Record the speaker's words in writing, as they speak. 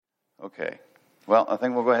Okay. Well, I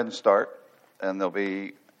think we'll go ahead and start. And there'll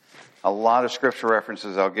be a lot of scripture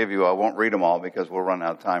references I'll give you. I won't read them all because we'll run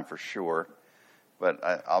out of time for sure. But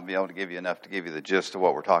I'll be able to give you enough to give you the gist of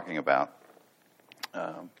what we're talking about.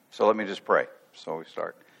 So let me just pray so we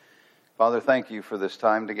start. Father, thank you for this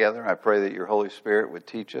time together. I pray that your Holy Spirit would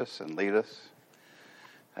teach us and lead us,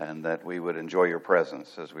 and that we would enjoy your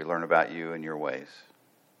presence as we learn about you and your ways.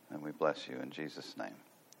 And we bless you in Jesus' name.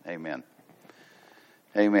 Amen.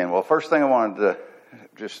 Amen. Well, first thing I wanted to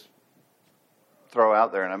just throw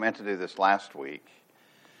out there, and I meant to do this last week,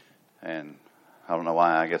 and I don't know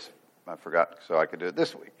why, I guess I forgot so I could do it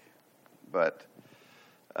this week. But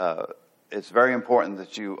it's very important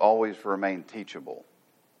that you always remain teachable.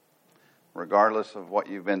 Regardless of what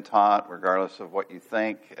you've been taught, regardless of what you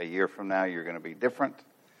think, a year from now you're going to be different.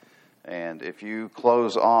 And if you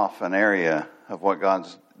close off an area of what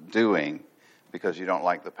God's doing because you don't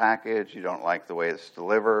like the package, you don't like the way it's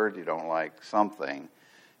delivered, you don't like something,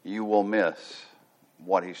 you will miss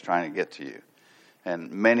what he's trying to get to you.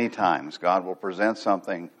 And many times God will present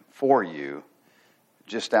something for you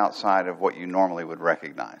just outside of what you normally would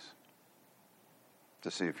recognize to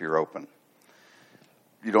see if you're open.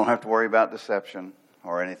 You don't have to worry about deception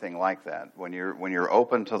or anything like that. When you're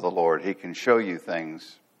open to the Lord, he can show you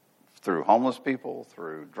things through homeless people,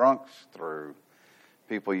 through drunks, through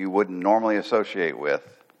people you wouldn't normally associate with.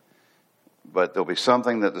 But there'll be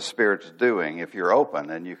something that the Spirit's doing if you're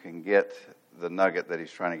open, and you can get the nugget that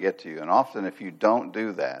he's trying to get to you. And often if you don't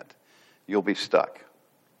do that, you'll be stuck.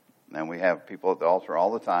 And we have people at the altar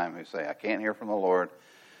all the time who say, I can't hear from the Lord.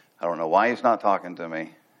 I don't know why he's not talking to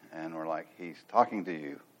me. And we're like, he's talking to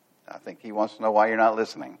you. I think he wants to know why you're not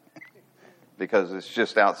listening. Because it's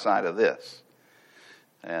just outside of this.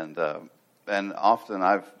 And often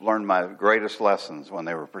I've learned my greatest lessons when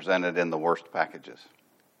they were presented in the worst packages.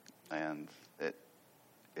 And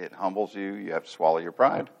it humbles you. You have to swallow your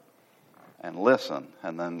pride and listen,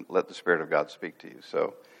 and then let the Spirit of God speak to you.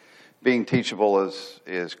 So being teachable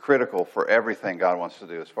is critical for everything God wants to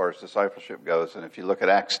do as far as discipleship goes. And if you look at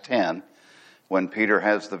Acts 10, when Peter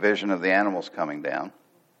has the vision of the animals coming down,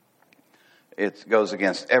 it goes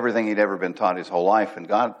against everything he'd ever been taught his whole life. And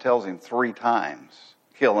God tells him 3 times,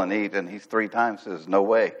 kill and eat, and he 3 times says, no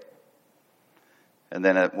way. And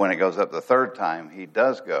then when it goes up the 3rd time, he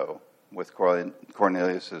does go with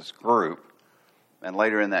Cornelius' group. And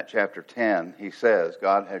later in that chapter 10, he says,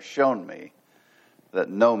 God has shown me that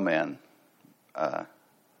no men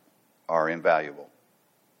are invaluable,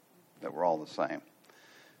 that we're all the same.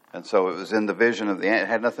 And so it was in the vision of it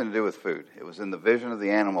had nothing to do with food. It was in the vision of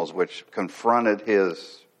the animals which confronted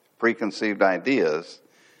his preconceived ideas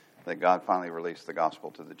that God finally released the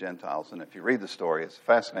gospel to the Gentiles. And if you read the story, it's a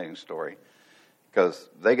fascinating story because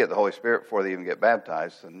they get the Holy Spirit before they even get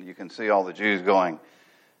baptized. And you can see all the Jews going,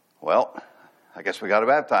 well, I guess we got to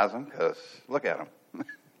baptize them because look at them.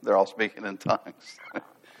 They're all speaking in tongues.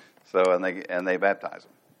 And they baptize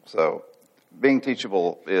them. So being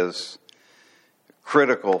teachable is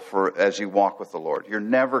critical for as you walk with the Lord. You're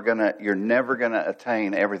never gonna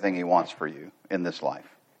attain everything he wants for you in this life,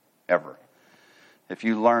 ever. If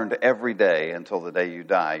you learned every day until the day you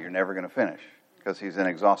die, you're never going to finish because he's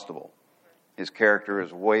inexhaustible. His character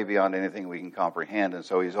is way beyond anything we can comprehend, and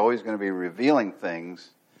so he's always going to be revealing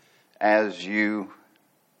things as you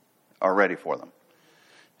are ready for them.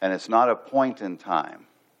 And it's not a point in time.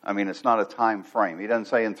 I mean, it's not a time frame. He doesn't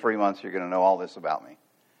say in 3 months you're going to know all this about me.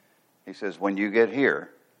 He says, when you get here,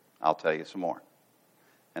 I'll tell you some more.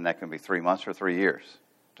 And that can be 3 months or 3 years,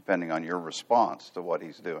 depending on your response to what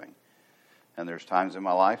he's doing. And there's times in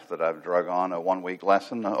my life that I've drug on a 1-week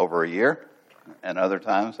lesson over a year, and other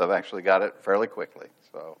times I've actually got it fairly quickly.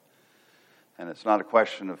 And it's not a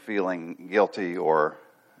question of feeling guilty or,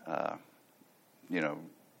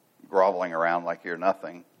 groveling around like you're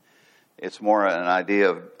nothing. It's more an idea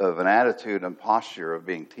of an attitude and posture of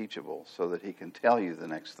being teachable so that he can tell you the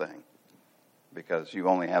next thing. Because you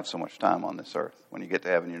only have so much time on this earth. When you get to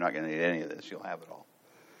heaven, you're not going to need any of this. You'll have it all.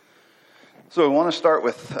 So we want to start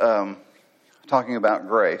with talking about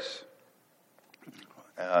grace.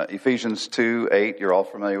 Ephesians 2:8, you're all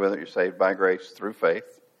familiar with it. You're saved by grace through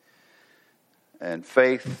faith. And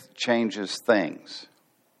faith changes things.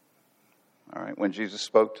 All right. When Jesus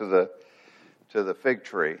spoke to the fig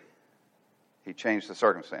tree, he changed the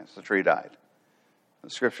circumstance. The tree died. The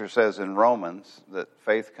scripture says in Romans that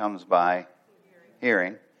faith comes by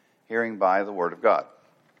hearing by the word of God.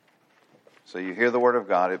 So you hear the word of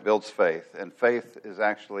God, it builds faith, and faith is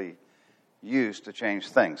actually used to change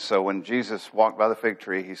things. So when Jesus walked by the fig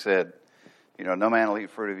tree, he said, no man will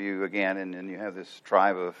eat fruit of you again, and then you have this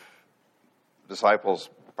tribe of disciples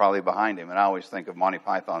probably behind him. And I always think of Monty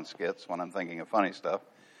Python skits when I'm thinking of funny stuff,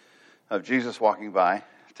 of Jesus walking by,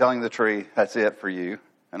 telling the tree, that's it for you.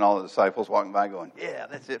 And all the disciples walking by going, yeah,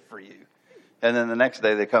 that's it for you. And then the next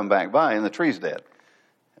day they come back by and the tree's dead.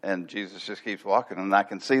 And Jesus just keeps walking, and I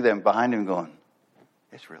can see them behind him going,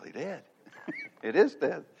 it's really dead. It is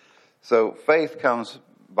dead. So faith comes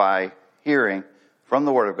by hearing from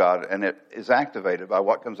the Word of God, and it is activated by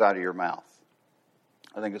what comes out of your mouth.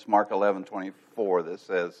 I think it's Mark 11:24 that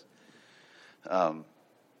says, I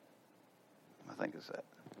think it's that,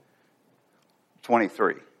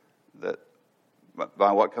 23, that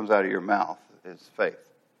by what comes out of your mouth is faith.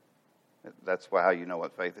 That's how you know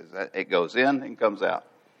what faith is. It goes in and comes out.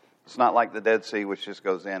 It's not like the Dead Sea, which just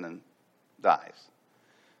goes in and dies.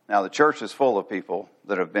 Now, the church is full of people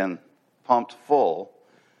that have been pumped full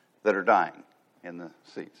that are dying in the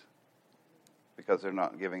seats because they're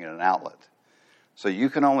not giving it an outlet. So you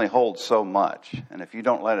can only hold so much, and if you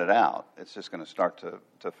don't let it out, it's just going to start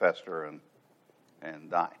to fester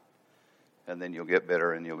and die. And then you'll get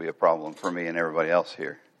bitter, and you'll be a problem for me and everybody else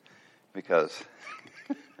here. Because,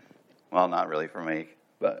 well, not really for me,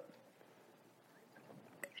 but.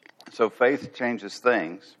 So faith changes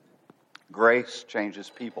things. Grace changes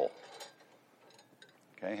people.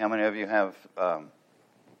 Okay, how many of you have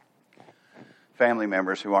family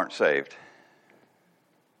members who aren't saved?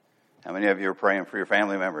 How many of you are praying for your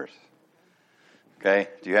family members? Okay,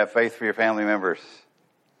 do you have faith for your family members?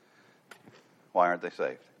 Why aren't they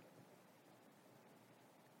saved?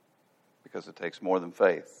 Because it takes more than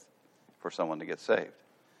faith for someone to get saved.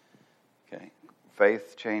 Okay,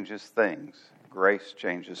 faith changes things. Grace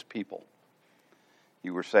changes people.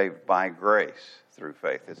 You were saved by grace through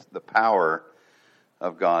faith. It's the power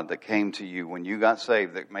of God that came to you when you got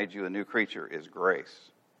saved that made you a new creature is grace,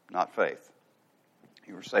 not faith.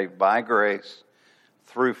 You were saved by grace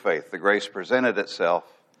through faith. The grace presented itself.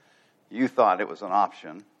 You thought it was an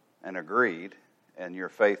option and agreed, and your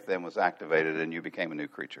faith then was activated and you became a new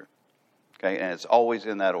creature. Okay, and it's always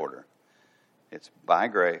in that order. It's by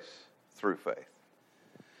grace through faith.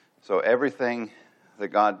 So everything that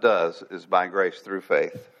God does is by grace through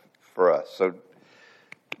faith for us. So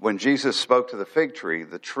when Jesus spoke to the fig tree,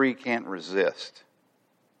 the tree can't resist.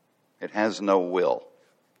 It has no will.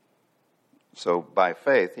 So by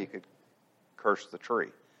faith, he could curse the tree.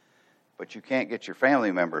 But you can't get your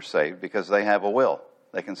family members saved because they have a will.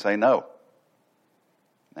 They can say no.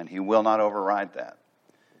 And he will not override that.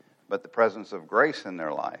 But the presence of grace in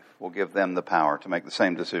their life will give them the power to make the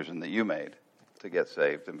same decision that you made to get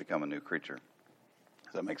saved and become a new creature.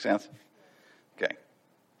 Does that make sense? Okay.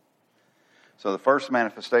 So the first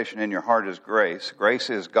manifestation in your heart is grace. Grace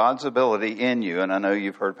is God's ability in you, and I know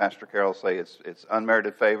you've heard Pastor Carol say it's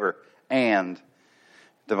unmerited favor and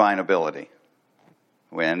divine ability.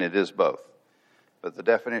 And it is both. But the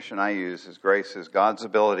definition I use is grace is God's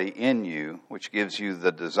ability in you, which gives you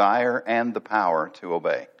the desire and the power to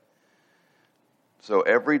obey. So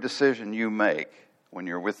every decision you make when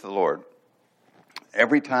you're with the Lord,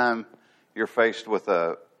 every time you're faced with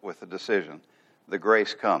a decision, the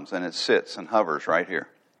grace comes and it sits and hovers right here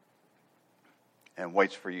and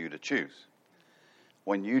waits for you to choose.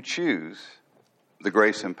 When you choose, the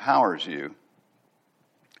grace empowers you,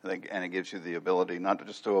 and it gives you the ability not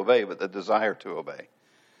just to obey, but the desire to obey.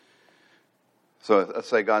 So let's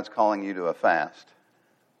say God's calling you to a fast,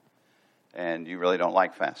 and you really don't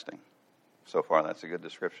like fasting. So far, that's a good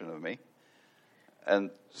description of me. And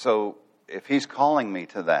so if he's calling me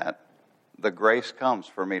to that, the grace comes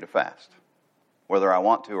for me to fast, whether I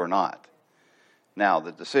want to or not. Now,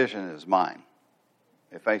 the decision is mine.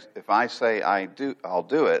 If I say I'll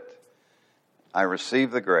do it, I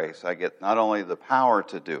receive the grace. I get not only the power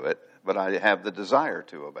to do it, but I have the desire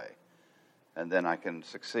to obey. And then I can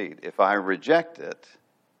succeed. If I reject it,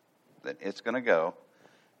 then it's going to go,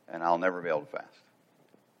 and I'll never be able to fast.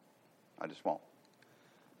 I just won't.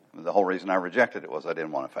 The whole reason I rejected it was I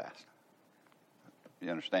didn't want to fast. You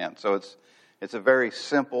understand? So it's a very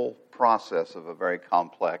simple process of a very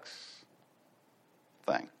complex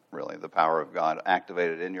thing, really. The power of God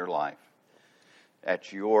activated in your life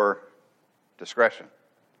at your discretion,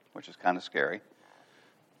 which is kind of scary,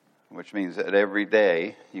 which means that every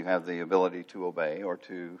day you have the ability to obey or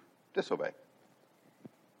to disobey.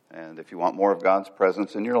 And if you want more of God's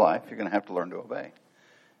presence in your life, you're going to have to learn to obey,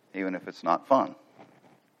 even if it's not fun.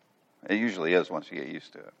 It usually is once you get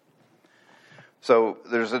used to it. So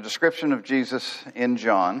there's a description of Jesus in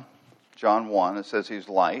John 1. It says he's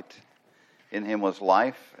light. In him was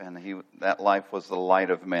life, and that life was the light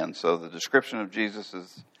of men. So the description of Jesus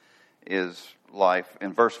is life.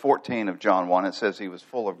 In verse 14 of John 1, it says he was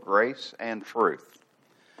full of grace and truth.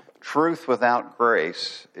 Truth without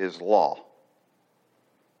grace is law.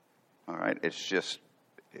 All right? It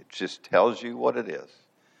just tells you what it is.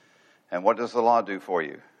 And what does the law do for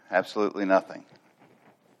you? Absolutely nothing.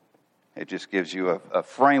 It just gives you a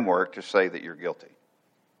framework to say that you're guilty.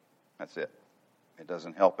 That's it. It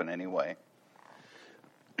doesn't help in any way.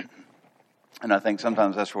 And I think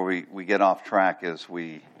sometimes that's where we get off track, is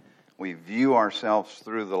we view ourselves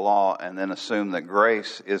through the law and then assume that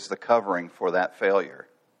grace is the covering for that failure.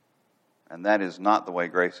 And that is not the way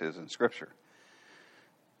grace is in Scripture.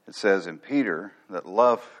 It says in Peter that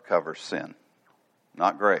love covers sin,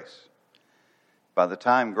 not grace. By the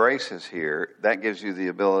time grace is here, that gives you the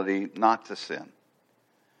ability not to sin.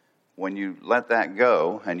 When you let that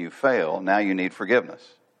go and you fail, now you need forgiveness.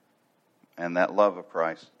 And that love of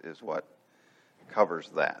Christ is what covers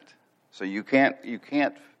that. So you can't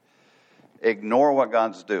ignore what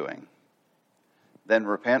God's doing, then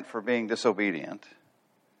repent for being disobedient,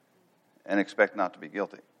 and expect not to be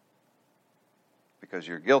guilty. Because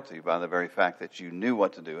you're guilty by the very fact that you knew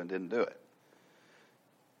what to do and didn't do it.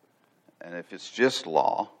 And if it's just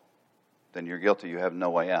law, then you're guilty. You have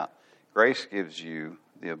no way out. Grace gives you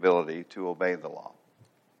the ability to obey the law.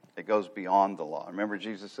 It goes beyond the law. Remember,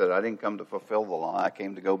 Jesus said, I didn't come to fulfill the law. I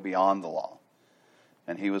came to go beyond the law.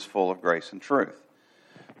 And he was full of grace and truth.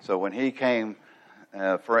 So when he came,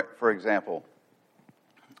 for example,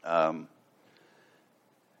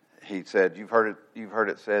 he said, you've heard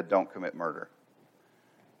it said, don't commit murder.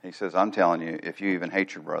 He says, I'm telling you, if you even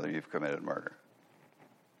hate your brother, you've committed murder.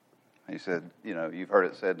 He said, you've heard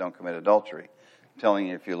it said, don't commit adultery. I'm telling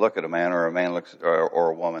you, if you look at a man or a man looks or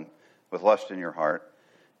a woman with lust in your heart,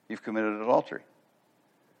 you've committed adultery.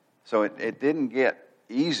 So it didn't get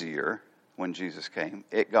easier when Jesus came.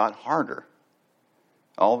 It got harder.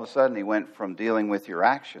 All of a sudden, he went from dealing with your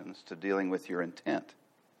actions to dealing with your intent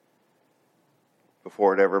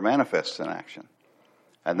before it ever manifests in action.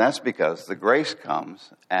 And that's because the grace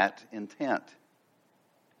comes at intent.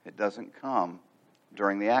 It doesn't come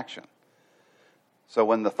during the action. So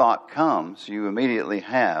when the thought comes, you immediately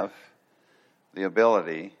have the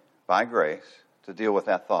ability, by grace, to deal with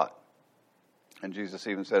that thought. And Jesus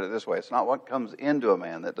even said it this way, it's not what comes into a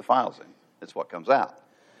man that defiles him, it's what comes out.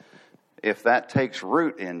 If that takes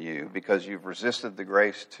root in you because you've resisted the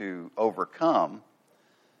grace to overcome,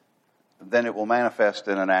 then it will manifest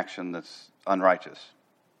in an action that's unrighteous,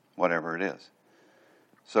 whatever it is.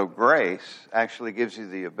 So grace actually gives you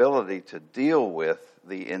the ability to deal with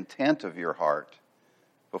the intent of your heart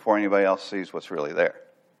before anybody else sees what's really there.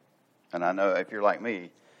 And I know if you're like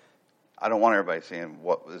me, I don't want everybody seeing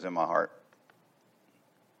what is in my heart,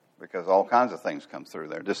 because all kinds of things come through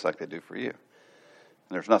there, just like they do for you.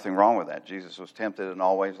 And there's nothing wrong with that. Jesus was tempted in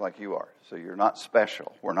all ways like you are. So you're not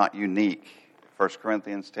special. We're not unique. 1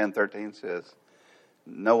 Corinthians 10:13 says,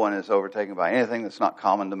 no one is overtaken by anything that's not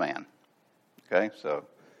common to man. Okay? So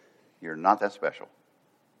you're not that special.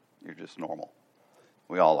 You're just normal.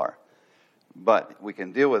 We all are. But we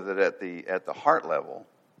can deal with it at the heart level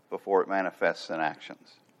before it manifests in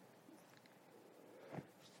actions.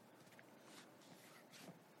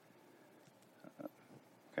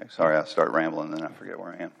 Okay, sorry, I start rambling and then I forget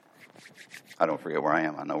where I am. I don't forget where I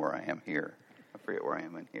am. I know where I am here. I forget where I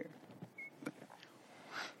am in here.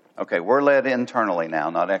 Okay, we're led internally now,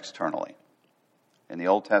 not externally. In the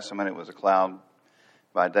Old Testament, it was a cloud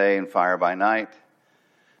by day and fire by night.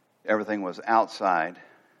 Everything was outside.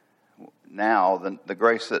 Now, the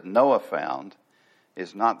grace that Noah found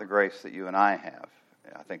is not the grace that you and I have.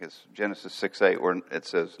 I think it's Genesis 6:8 where it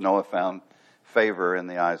says Noah found favor in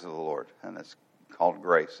the eyes of the Lord. And it's called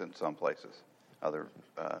grace in some places, other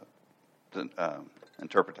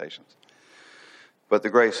interpretations. But the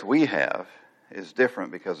grace we have is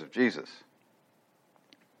different because of Jesus.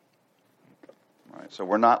 All right, so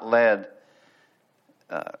we're not led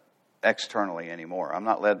externally anymore. I'm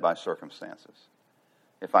not led by circumstances.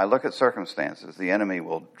 If I look at circumstances, the enemy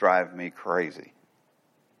will drive me crazy.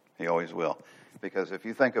 He always will. Because if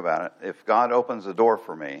you think about it, if God opens a door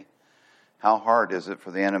for me, how hard is it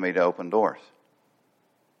for the enemy to open doors?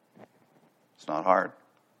 It's not hard.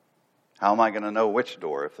 How am I going to know which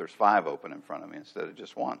door if there's 5 open in front of me instead of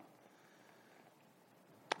just one?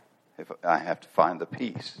 If I have to find the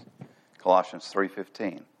peace. Colossians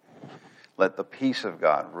 3:15. Let the peace of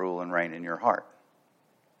God rule and reign in your heart.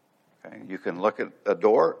 Okay? You can look at a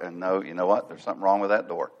door and know, you know what? There's something wrong with that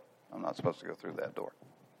door. I'm not supposed to go through that door.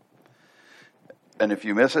 And if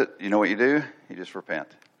you miss it, you know what you do? You just repent.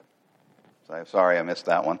 Say, sorry, I missed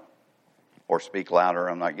that one. Or speak louder,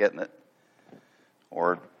 I'm not getting it.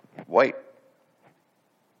 Or wait.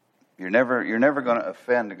 You're never going to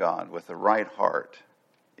offend God with the right heart,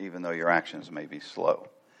 even though your actions may be slow.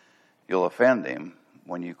 You'll offend him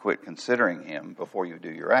when you quit considering him before you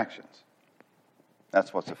do your actions.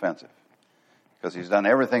 That's what's offensive. Because he's done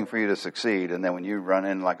everything for you to succeed, and then when you run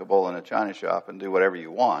in like a bull in a china shop and do whatever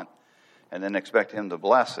you want, and then expect him to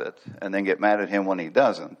bless it, and then get mad at him when he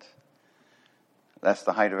doesn't, that's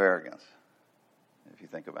the height of arrogance, if you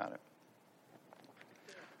think about it.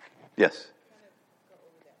 Yes?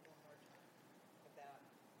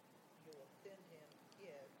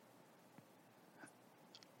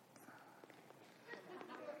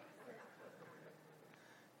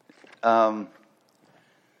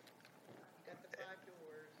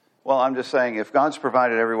 Well, I'm just saying, if God's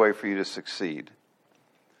provided every way for you to succeed,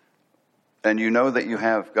 and you know that you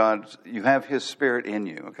have His Spirit in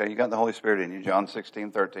you, okay? You got the Holy Spirit in you. John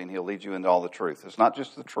 16:13, He'll lead you into all the truth. It's not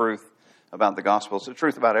just the truth about the gospel, it's the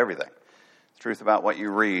truth about everything. The truth about what you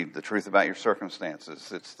read, the truth about your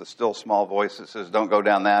circumstances. It's the still small voice that says, don't go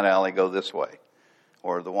down that alley, go this way.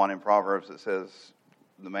 Or the one in Proverbs that says,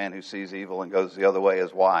 the man who sees evil and goes the other way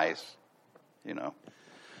is wise, you know.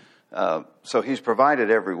 So He's provided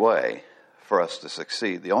every way for us to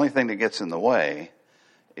succeed. The only thing that gets in the way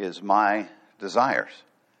is my desires,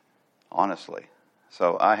 honestly.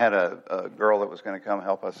 So I had a girl that was going to come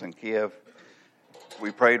help us in Kiev.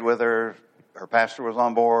 We prayed with her. Her pastor was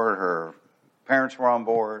on board. Her parents were on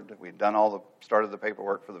board. We'd done started the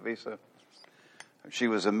paperwork for the visa. She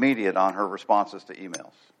was immediate on her responses to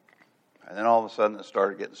emails. And then all of a sudden it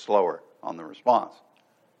started getting slower on the response.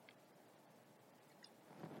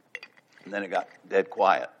 And then it got dead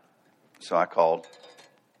quiet. So I called.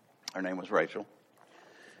 Her name was Rachel.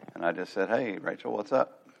 And I just said, hey, Rachel, what's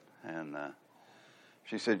up? And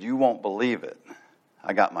she said, you won't believe it.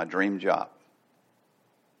 I got my dream job.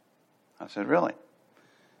 I said, really?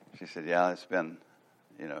 She said, yeah, it's been,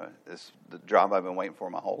 it's the job I've been waiting for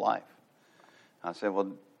my whole life. I said,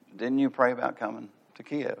 well, didn't you pray about coming to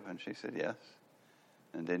Kiev? And she said, yes.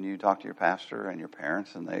 And didn't you talk to your pastor and your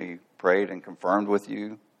parents and they prayed and confirmed with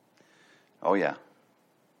you? Oh, yeah.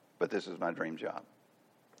 But this is my dream job.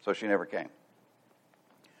 So she never came.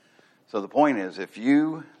 So the point is, if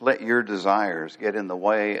you let your desires get in the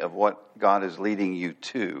way of what God is leading you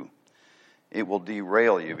to, it will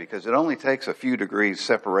derail you because it only takes a few degrees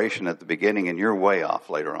separation at the beginning and you're way off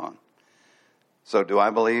later on. So do I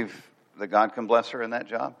believe that God can bless her in that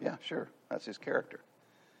job? Yeah, sure. That's His character.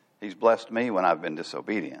 He's blessed me when I've been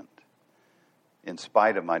disobedient, in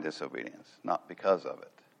spite of my disobedience, not because of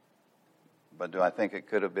it. But do I think it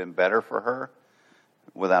could have been better for her?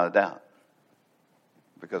 Without a doubt.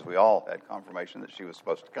 Because we all had confirmation that she was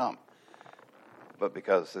supposed to come. But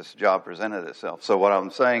because this job presented itself. So what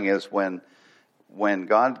I'm saying is when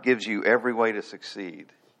God gives you every way to succeed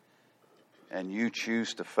and you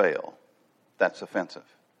choose to fail, that's offensive.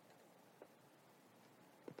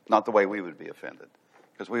 Not the way we would be offended.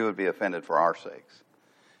 Because we would be offended for our sakes.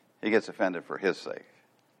 He gets offended for His sake.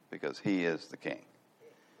 Because He is the King.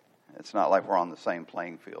 It's not like we're on the same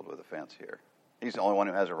playing field with offense here. He's the only one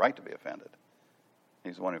who has a right to be offended.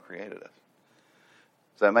 He's the one who created us.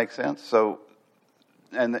 Does that make sense? So,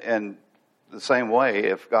 and the same way,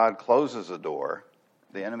 if God closes a door,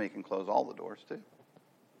 the enemy can close all the doors too.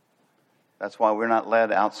 That's why we're not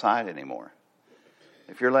led outside anymore.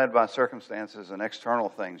 If you're led by circumstances and external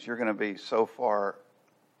things, you're going to be so far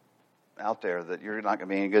out there that you're not going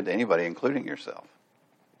to be any good to anybody, including yourself.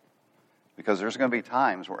 Because there's going to be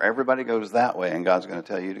times where everybody goes that way and God's going to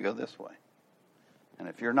tell you to go this way. And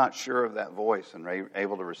if you're not sure of that voice and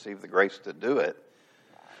able to receive the grace to do it,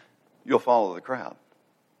 you'll follow the crowd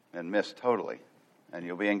and miss totally. And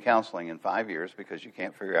you'll be in counseling in 5 years because you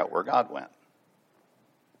can't figure out where God went.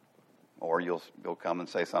 Or you'll come and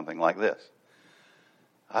say something like this.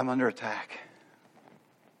 I'm under attack.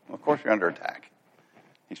 Well, of course you're under attack.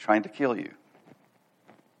 He's trying to kill you.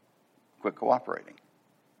 Quit cooperating.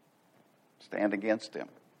 Stand against Him.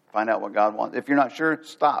 Find out what God wants. If you're not sure,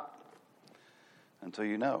 stop until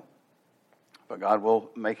you know. But God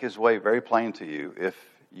will make His way very plain to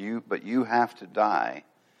you but you have to die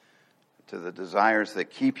to the desires that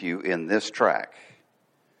keep you in this track.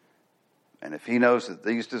 And if He knows that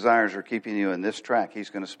these desires are keeping you in this track, He's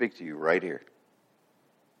going to speak to you right here.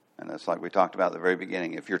 And that's like we talked about at the very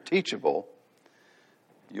beginning. If you're teachable,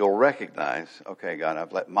 you'll recognize, okay, God,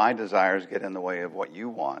 I've let my desires get in the way of what you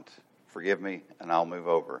want. Forgive me, and I'll move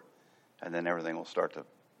over. And then everything will start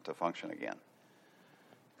to function again.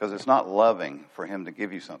 Because it's not loving for Him to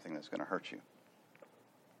give you something that's going to hurt you.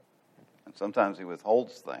 And sometimes He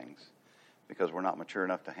withholds things because we're not mature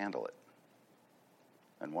enough to handle it.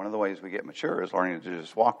 And one of the ways we get mature is learning to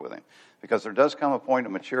just walk with Him. Because there does come a point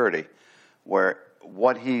of maturity where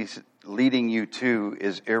what He's leading you to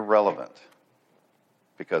is irrelevant.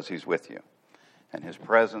 because he's with you. And his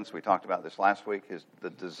presence, we talked about this last week,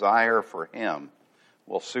 the desire for him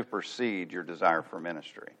will supersede your desire for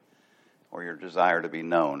ministry or your desire to be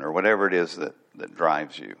known or whatever it is that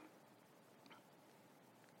drives you.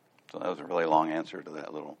 So that was a really long answer to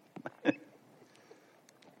that little.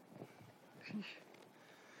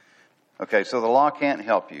 Okay, so the law can't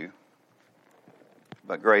help you,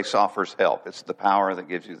 but grace offers help. It's the power that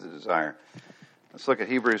gives you the desire. Let's look at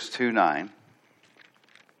Hebrews 2:9.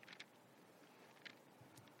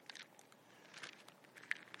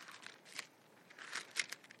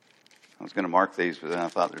 I was going to mark these, but then I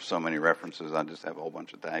thought there's so many references, I'd just have a whole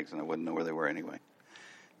bunch of tags and I wouldn't know where they were anyway.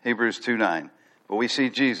 Hebrews 2:9. But we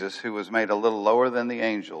see Jesus, who was made a little lower than the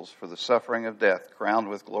angels for the suffering of death, crowned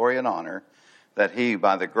with glory and honor, that he,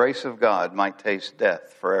 by the grace of God, might taste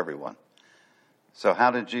death for everyone. So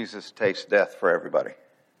how did Jesus taste death for everybody?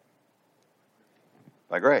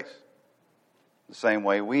 By grace. The same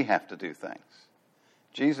way we have to do things.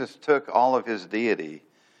 Jesus took all of his deity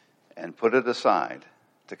and put it aside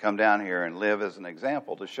to come down here and live as an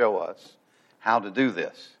example to show us how to do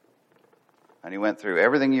this. And he went through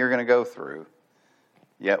everything you're going to go through,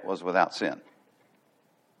 yet was without sin,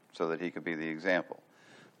 so that he could be the example.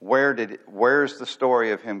 Where's the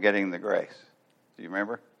story of him getting the grace? Do you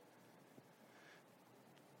remember?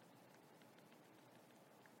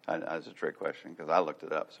 That's a trick question because I looked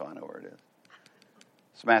it up, so I know where it is.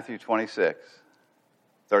 It's Matthew 26,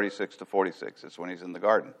 36 to 46. It's when he's in the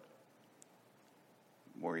garden,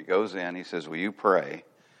 where he goes in, he says, will you pray?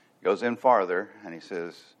 He goes in farther, and he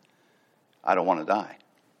says, I don't want to die.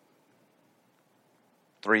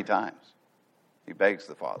 3 times. He begs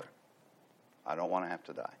the Father, I don't want to have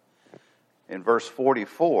to die. In verse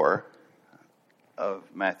 44 of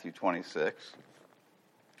Matthew 26,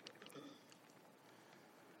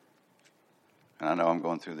 and I know I'm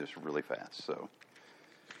going through this really fast, so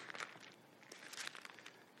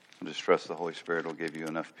I just trust the Holy Spirit will give you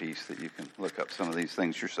enough peace that you can look up some of these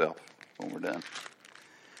things yourself when we're done.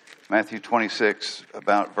 Matthew 26,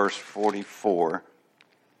 about verse 44.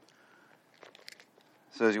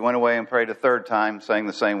 Says, he went away and prayed a 3rd time, saying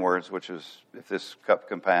the same words, which is, if this cup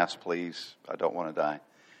can pass, please, I don't want to die.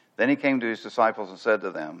 Then he came to his disciples and said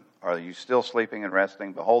to them, are you still sleeping and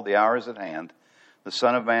resting? Behold, the hour is at hand. The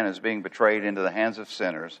Son of Man is being betrayed into the hands of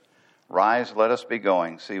sinners. Rise, let us be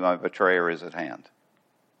going. See, my betrayer is at hand.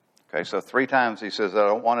 Okay, so 3 times he says, I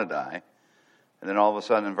don't want to die. And then all of a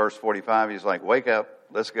sudden in verse 45, he's like, wake up,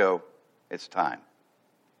 let's go. It's time.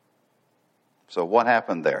 So what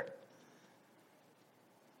happened there?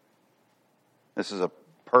 This is a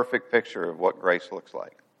perfect picture of what grace looks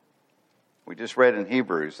like. We just read in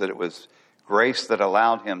Hebrews that it was grace that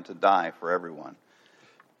allowed him to die for everyone.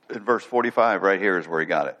 In verse 45 right here is where he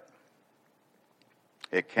got it.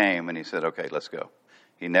 It came and he said, okay, let's go.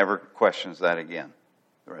 He never questions that again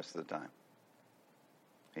the rest of the time.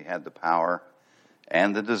 He had the power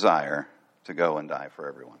and the desire to go and die for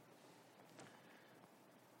everyone.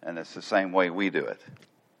 And it's the same way we do it.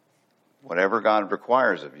 Whatever God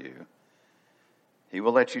requires of you, he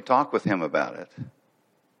will let you talk with him about it,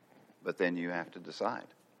 but then you have to decide.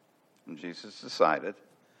 And Jesus decided,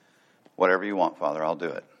 whatever you want, Father, I'll do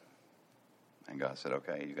it. And God said,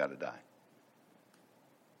 okay, you got to die.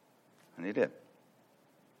 And he did.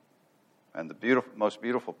 And the most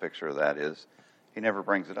beautiful picture of that is he never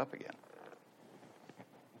brings it up again.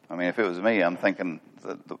 I mean, if it was me, I'm thinking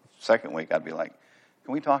the 2nd week, I'd be like,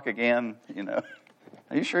 can we talk again? You know,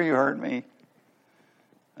 are you sure you heard me?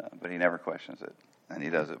 But he never questions it. And he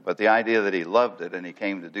does it. But the idea that he loved it and he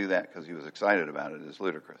came to do that because he was excited about it is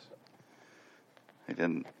ludicrous. He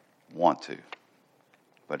didn't want to,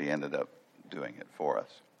 but he ended up doing it for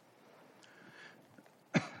us.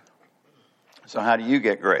 So how do you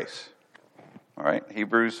get grace? All right,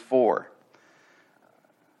 Hebrews 4,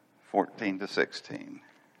 14 to 16.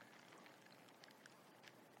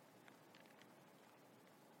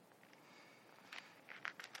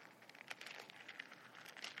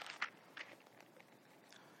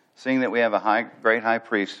 Seeing that we have a great high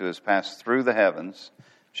priest who has passed through the heavens,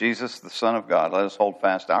 Jesus, the Son of God, let us hold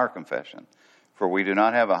fast our confession. For we do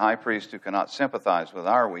not have a high priest who cannot sympathize with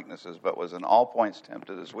our weaknesses, but was in all points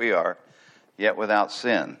tempted as we are, yet without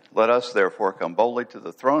sin. Let us therefore come boldly to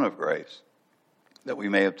the throne of grace, that we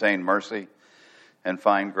may obtain mercy and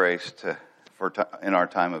find grace in our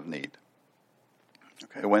time of need.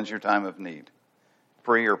 Okay, when's your time of need?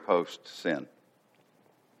 Pre or post sin?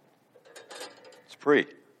 It's pre.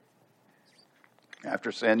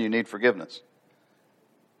 After sin, you need forgiveness.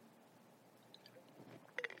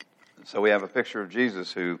 So we have a picture of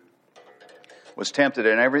Jesus who was tempted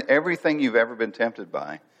in everything you've ever been tempted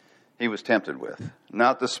by. he was tempted with.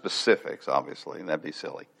 Not the specifics, obviously, that'd be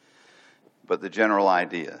silly, but the general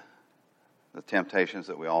idea, the temptations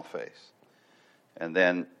that we all face. And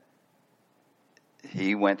then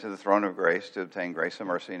he went to the throne of grace to obtain grace and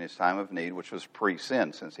mercy in his time of need, which was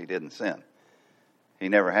pre-sin, since he didn't sin. He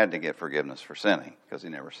never had to get forgiveness for sinning because he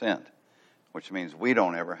never sinned, which means we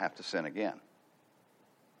don't ever have to sin again,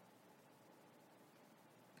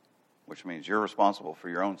 which means you're responsible for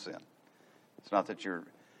your own sin. It's not that you're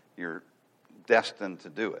destined to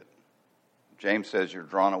do it. James says you're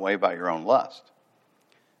drawn away by your own lust.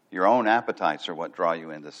 Your own appetites are what draw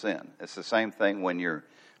you into sin. It's the same thing when your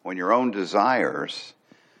own desires,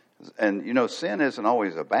 and you know, sin isn't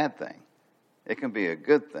always a bad thing. It can be a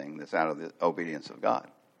good thing that's out of the obedience of God.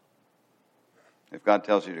 If God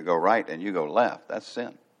tells you to go right and you go left, that's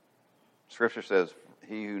sin. Scripture says,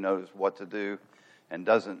 he who knows what to do and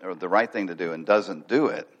doesn't, or the right thing to do and doesn't do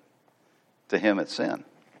it, to him it's sin.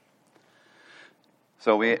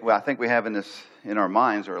 So I think we have in our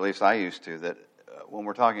minds, or at least I used to, that when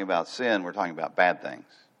we're talking about sin, we're talking about bad things.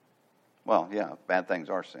 Well, yeah, bad things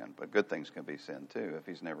are sin, but good things can be sin too if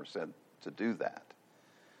he's never said to do that.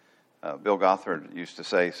 Bill Gothard used to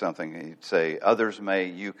say something. He'd say, others may,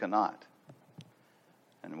 you cannot.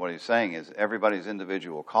 And what he's saying is everybody's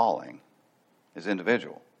individual calling is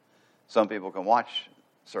individual. Some people can watch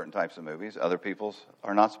certain types of movies. Other people's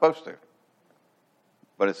are not supposed to.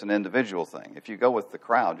 But it's an individual thing. If you go with the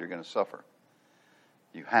crowd, you're going to suffer.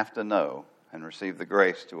 You have to know and receive the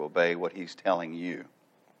grace to obey what he's telling you.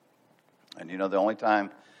 And you know, the only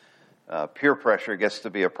time peer pressure gets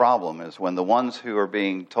to be a problem is when the ones who are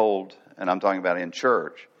being told, and I'm talking about in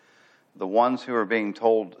church, the ones who are being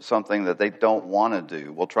told something that they don't want to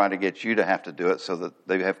do will try to get you to have to do it so that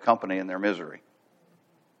they have company in their misery.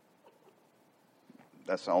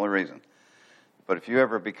 That's the only reason. But if you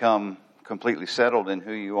ever become completely settled in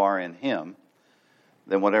who you are in him,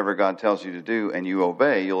 then whatever God tells you to do and you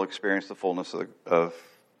obey, you'll experience the fullness of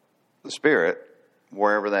the Spirit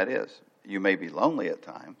wherever that is. You may be lonely at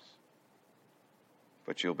times,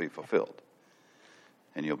 but you'll be fulfilled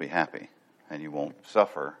and you'll be happy and you won't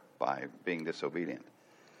suffer by being disobedient.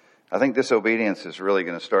 I think disobedience is really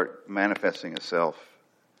going to start manifesting itself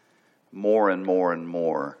more and more and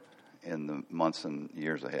more in the months and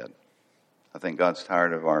years ahead. I think God's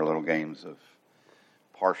tired of our little games of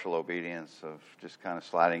partial obedience, of just kind of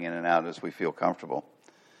sliding in and out as we feel comfortable.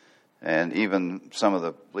 And even some of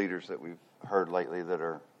the leaders that we've heard lately that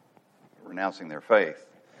are renouncing their faith,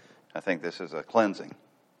 I think this is a cleansing.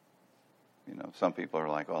 You know, some people are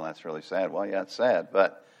like, well, that's really sad. Well, yeah, it's sad,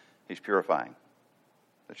 but he's purifying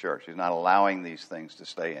the church. He's not allowing these things to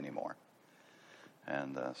stay anymore.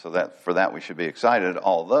 And so that for that we should be excited,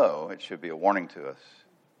 although it should be a warning to us.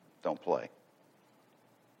 Don't play.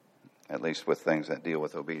 At least with things that deal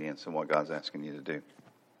with obedience and what God's asking you to do.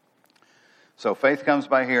 So faith comes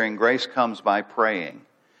by hearing, grace comes by praying.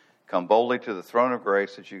 Come boldly to the throne of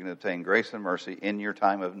grace that you can obtain grace and mercy in your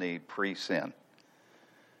time of need, pre-sin.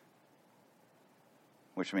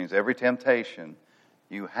 Which means every temptation,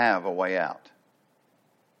 you have a way out.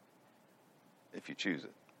 If you choose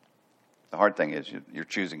it. The hard thing is you're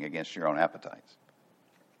choosing against your own appetites.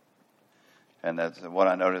 And that's what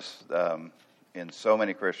I noticed in so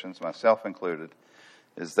many Christians, myself included,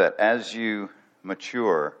 is that as you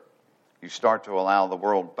mature, you start to allow the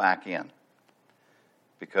world back in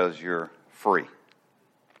because you're free.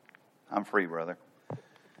 I'm free, brother.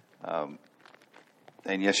 And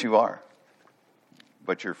yes, you are.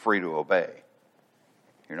 But you're free to obey.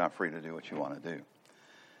 You're not free to do what you want to do.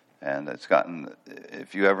 And it's gotten,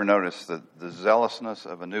 if you ever notice, the zealousness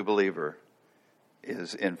of a new believer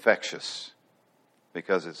is infectious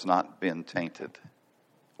because it's not been tainted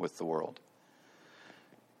with the world.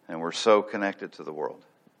 And we're so connected to the world,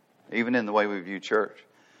 even in the way we view church.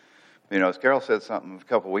 You know, as Carol said something a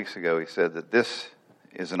couple of weeks ago, he said that this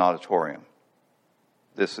is an auditorium.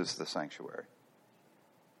 This is the sanctuary.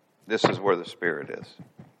 This is where the Spirit is.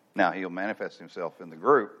 Now, he'll manifest himself in the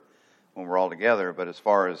group when we're all together, but as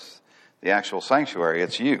far as the actual sanctuary,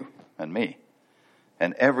 it's you and me.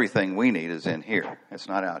 And everything we need is in here. It's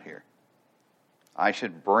not out here. I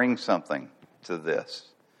should bring something to this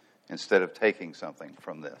instead of taking something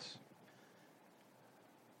from this.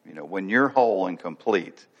 You know, when you're whole and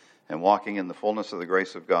complete and walking in the fullness of the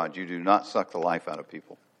grace of God, you do not suck the life out of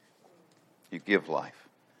people. You give life.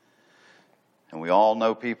 And we all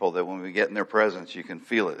know people that when we get in their presence, you can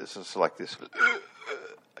feel it. It's just like this,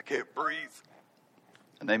 I can't breathe.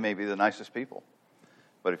 And they may be the nicest people.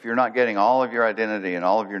 But if you're not getting all of your identity and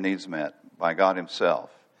all of your needs met by God himself,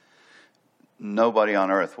 nobody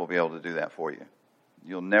on earth will be able to do that for you.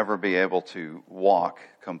 you'll never be able to walk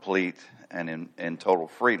complete and in total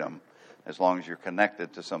freedom as long as you're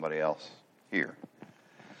connected to somebody else here.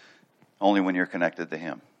 Only when you're connected to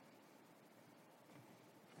Him.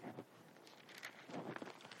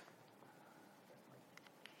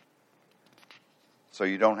 So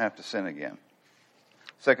you don't have to sin again.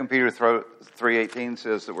 2 Peter 3:18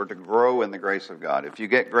 says that we're to grow in the grace of God. If you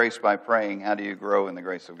get grace by praying, how do you grow in the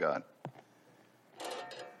grace of God?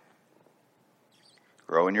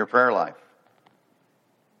 Grow in your prayer life.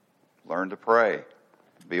 Learn to pray.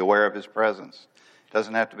 Be aware of His presence. It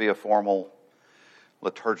doesn't have to be a formal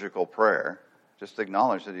liturgical prayer. Just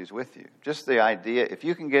acknowledge that He's with you. Just the idea, if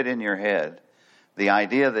you can get in your head the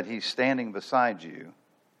idea that He's standing beside you,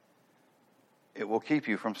 it will keep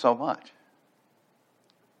you from so much.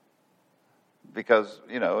 Because,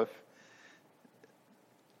 we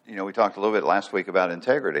talked a little bit last week about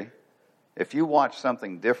integrity. If you watch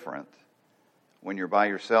something different when you're by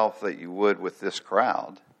yourself that you would with this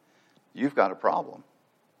crowd, you've got a problem.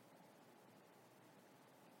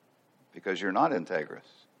 Because you're not integrous.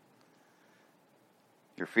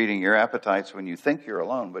 You're feeding your appetites when you think you're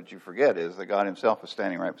alone, but you forget is that God Himself is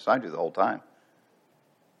standing right beside you the whole time.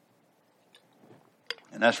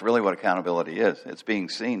 And that's really what accountability is. It's being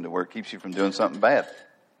seen to where it keeps you from doing something bad.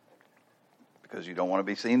 Because you don't want to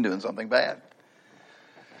be seen doing something bad.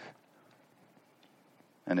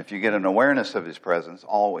 And if you get an awareness of His presence,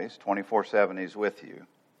 always, 24/7 He's with you,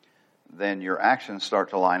 then your actions start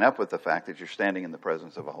to line up with the fact that you're standing in the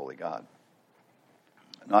presence of a holy God.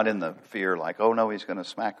 Not in the fear like, oh no, He's going to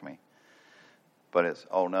smack me. But it's,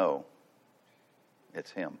 oh no,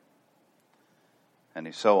 it's Him. And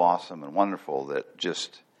He's so awesome and wonderful that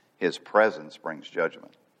just His presence brings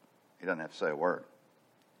judgment. He doesn't have to say a word.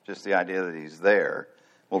 Just the idea that He's there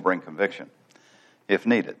will bring conviction, if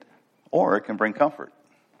needed. Or it can bring comfort,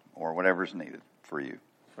 or whatever's needed for you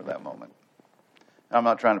for that moment. And I'm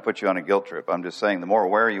not trying to put you on a guilt trip. I'm just saying the more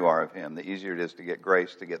aware you are of Him, the easier it is to get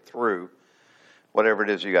grace to get through whatever it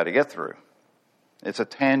is you got to get through. It's a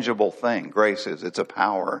tangible thing. Grace is. It's a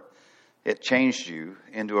power. It changed you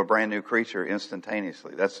into a brand new creature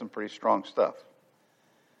instantaneously. That's some pretty strong stuff.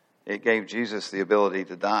 It gave Jesus the ability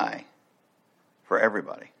to die for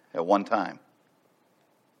everybody at one time.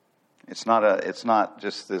 It's not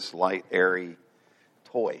just this light, airy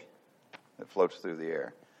toy that floats through the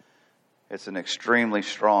air. It's an extremely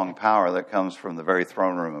strong power that comes from the very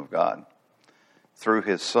throne room of God through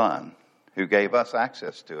His Son, who gave us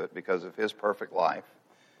access to it because of His perfect life.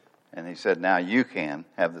 And He said, now you can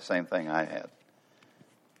have the same thing I had.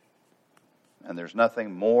 And there's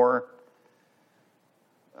nothing more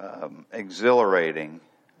exhilarating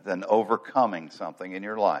than overcoming something in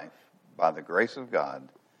your life by the grace of God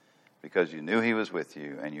because you knew He was with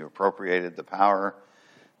you and you appropriated the power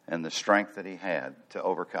and the strength that He had to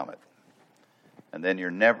overcome it. And then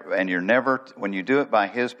you're never, when you do it by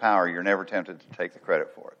His power, you're never tempted to take the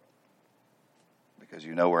credit for it because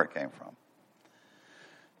you know where it came from.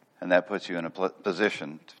 And that puts you in a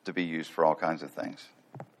position to be used for all kinds of things.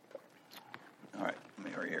 All right, let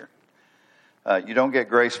me hurry here. You don't get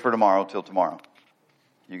grace for tomorrow till tomorrow.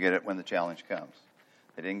 You get it when the challenge comes.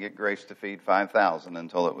 They didn't get grace to feed 5,000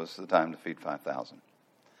 until it was the time to feed 5,000.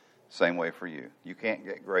 Same way for you. You can't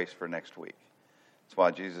get grace for next week. That's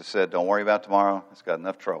why Jesus said, don't worry about tomorrow. It's got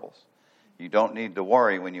enough troubles. You don't need to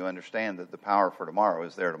worry when you understand that the power for tomorrow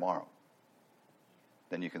is there tomorrow.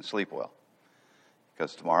 Then you can sleep well.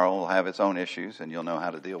 Because tomorrow will have its own issues and you'll know how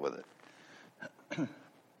to deal with it.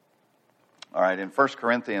 All right, in 1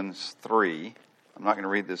 Corinthians 3, I'm not going to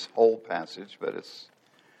read this whole passage, but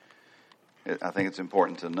I think it's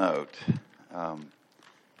important to note.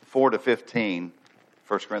 4 to 15,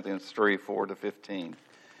 1 Corinthians 3, 4 to 15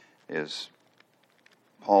 is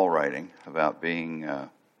Paul writing about being a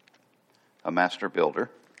master builder.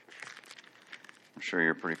 I'm sure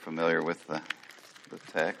you're pretty familiar with the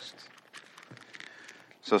text.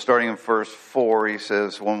 So starting in verse 4, he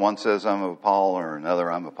says, when one says, I'm of Paul, or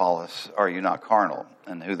another, I'm Apollos, are you not carnal?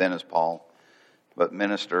 And who then is Paul? But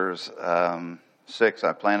ministers. 6,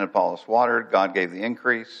 I planted, Apollos watered, God gave the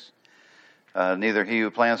increase. Neither he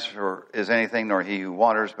who plants is anything, nor he who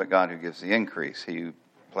waters, but God who gives the increase. He who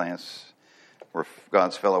plants were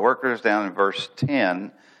God's fellow workers. Down in verse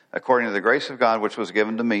 10, according to the grace of God which was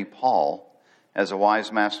given to me, Paul, as a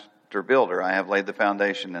wise master builder, I have laid the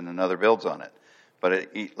foundation and another builds on it. But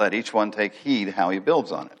let each one take heed how he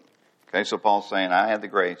builds on it. Okay, so Paul's saying, I had the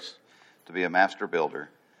grace to be a master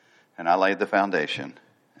builder, and I laid the foundation,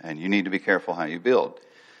 and you need to be careful how you build.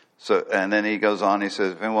 So, and then he goes on, he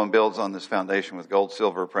says, if anyone builds on this foundation with gold,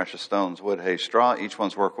 silver, precious stones, wood, hay, straw, each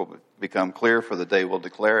one's work will become clear, for the day will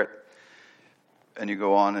declare it, And you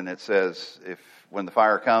go on and it says, when the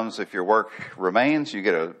fire comes, if your work remains, you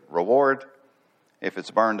get a reward. If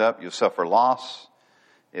it's burned up, you suffer loss.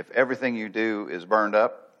 If everything you do is burned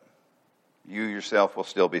up, you yourself will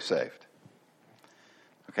still be saved.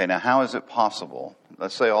 Okay, now how is it possible?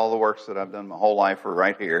 Let's say all the works that I've done my whole life are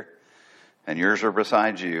right here, and yours are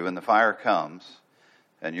beside you, and the fire comes,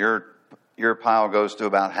 and your pile goes to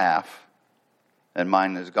about half, and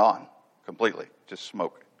mine is gone completely, just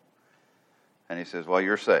smoke. And he says, well,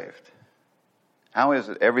 you're saved. How is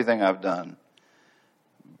it everything I've done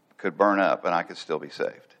could burn up and I could still be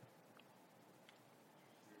saved?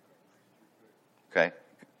 Okay,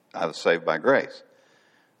 I was saved by grace.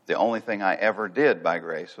 The only thing I ever did by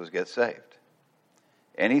grace was get saved.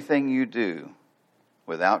 Anything you do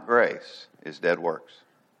without grace is dead works.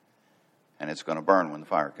 And it's going to burn when the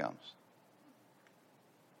fire comes.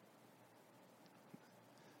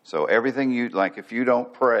 So everything if you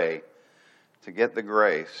don't pray to get the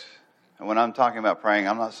grace, and when I'm talking about praying,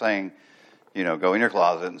 I'm not saying, go in your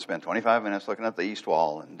closet and spend 25 minutes looking at the east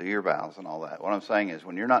wall and do your vows and all that. What I'm saying is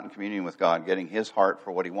when you're not in communion with God, getting His heart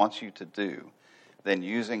for what He wants you to do, then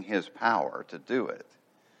using His power to do it.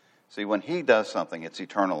 See, when He does something, it's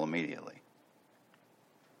eternal immediately.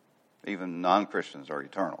 Even non-Christians are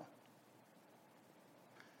eternal.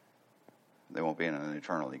 They won't be in an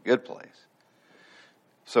eternally good place.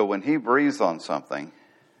 So when He breathes on something,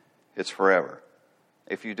 it's forever.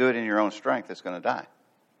 If you do it in your own strength, it's going to die.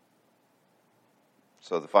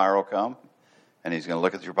 So the fire will come, and He's going to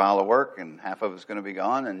look at your pile of work, and half of it's going to be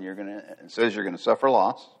gone, and it says you're going to suffer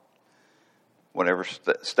loss. Whatever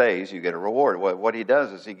stays, you get a reward. What He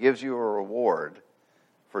does is He gives you a reward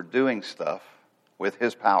for doing stuff with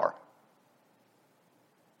His power.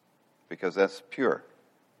 Because that's pure.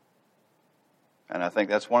 And I think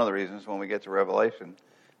that's one of the reasons when we get to Revelation,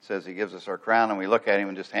 it says He gives us our crown and we look at Him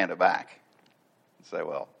and just hand it back. And say,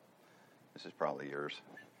 well, this is probably yours.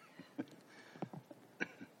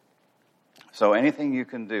 So anything you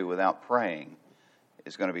can do without praying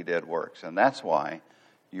is going to be dead works. And that's why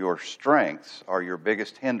your strengths are your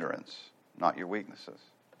biggest hindrance, not your weaknesses.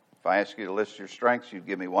 If I asked you to list your strengths, you'd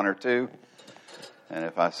give me 1 or 2. And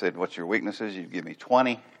if I said, what's your weaknesses, you'd give me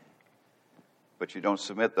 20. But you don't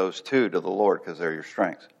submit those 2 to the Lord because they're your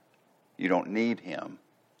strengths. You don't need Him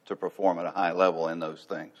to perform at a high level in those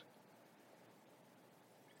things.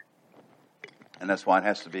 And that's why it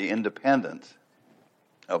has to be independent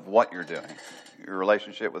of what you're doing. Your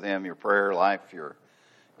relationship with Him, your prayer life, your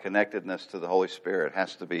connectedness to the Holy Spirit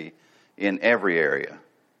has to be in every area.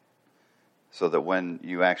 So that when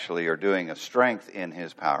you actually are doing a strength in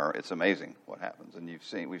His power, it's amazing what happens. And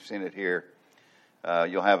we've seen it here.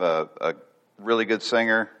 You'll have a really good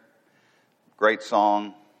singer, great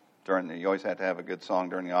song. You always have to have a good song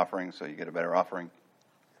during the offering, so you get a better offering.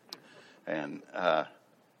 And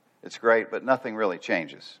it's great, but nothing really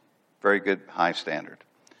changes. Very good, high standard.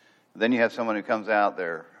 Then you have someone who comes out,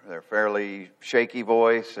 they're fairly shaky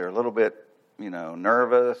voice, they're a little bit,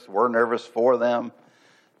 nervous. We're nervous for them.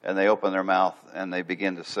 And they open their mouth and they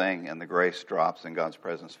begin to sing, and the grace drops and God's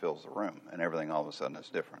presence fills the room, and everything all of a sudden is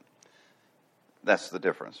different. That's the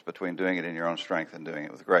difference between doing it in your own strength and doing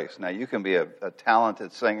it with grace. Now, you can be a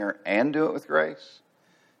talented singer and do it with grace,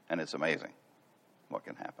 and it's amazing what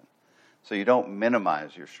can happen. So you don't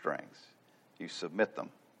minimize your strengths. You submit them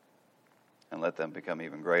and let them become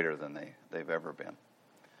even greater than they've ever been.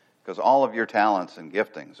 Because all of your talents and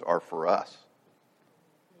giftings are for us.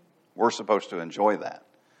 We're supposed to enjoy that.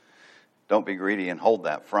 Don't be greedy and hold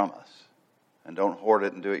that from us. And don't hoard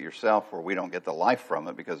it and do it yourself where we don't get the life from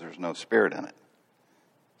it because there's no spirit in it.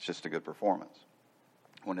 It's just a good performance.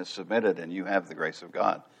 When it's submitted and you have the grace of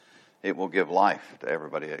God, it will give life to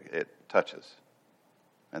everybody it touches.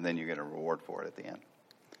 And then you get a reward for it at the end.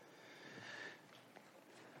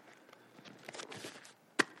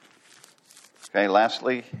 Okay,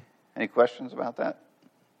 lastly, any questions about that?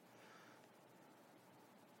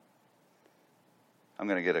 I'm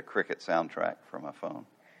going to get a Cricket soundtrack for my phone,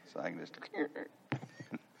 so I can just...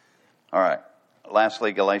 All right.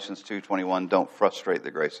 Lastly, Galatians 2:21, don't frustrate the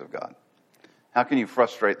grace of God. How can you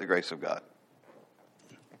frustrate the grace of God?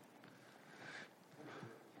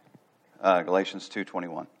 Galatians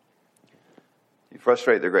 2:21. You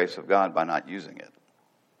frustrate the grace of God by not using it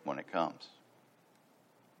when it comes.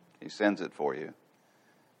 He sends it for you,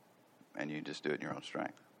 and you just do it in your own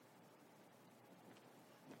strength.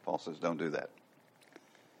 Paul says, don't do that.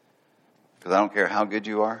 Because I don't care how good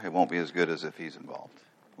you are, it won't be as good as if He's involved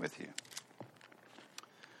with you.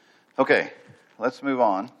 Okay, let's move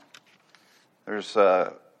on. There's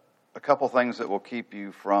a couple things that will keep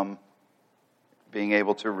you from being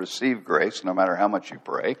able to receive grace no matter how much you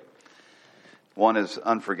pray. One is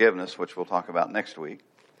unforgiveness, which we'll talk about next week.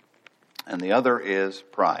 And the other is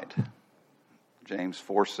pride. James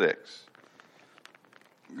 4:6.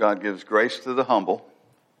 God gives grace to the humble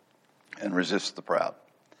and resists the proud.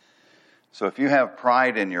 So if you have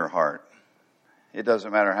pride in your heart, it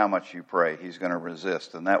doesn't matter how much you pray, he's going to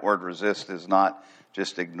resist. And that word resist is not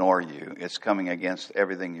just ignore you. It's coming against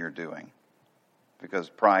everything you're doing. Because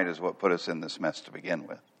pride is what put us in this mess to begin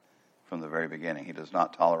with. From the very beginning. He does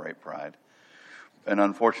not tolerate pride. And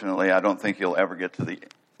unfortunately, I don't think you'll ever get to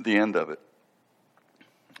the end of it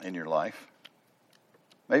in your life.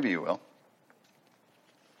 Maybe you will.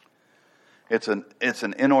 It's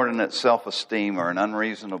an inordinate self-esteem or an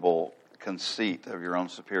unreasonable conceit of your own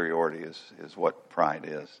superiority is what pride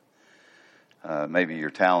is. Maybe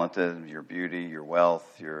you're talented, your beauty, your wealth,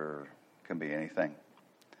 can be anything.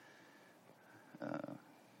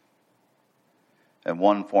 And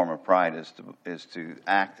one form of pride is to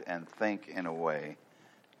act and think in a way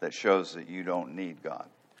that shows that you don't need God,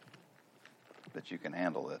 that you can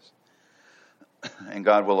handle this. And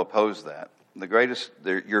God will oppose that.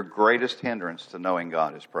 Your greatest hindrance to knowing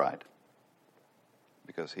God is pride,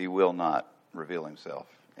 because he will not reveal himself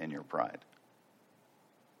in your pride.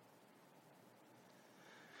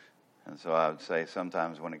 And so I would say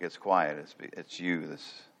sometimes when it gets quiet, it's you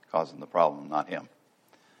that's causing the problem, not him.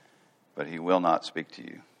 But he will not speak to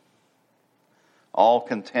you. All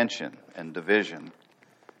contention and division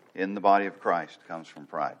in the body of Christ comes from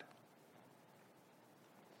pride.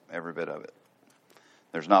 Every bit of it.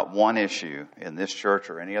 There's not one issue in this church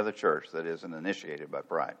or any other church that isn't initiated by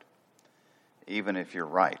pride. Even if you're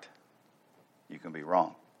right, you can be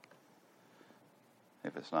wrong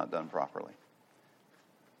if it's not done properly.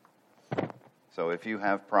 So if you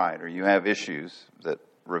have pride or you have issues that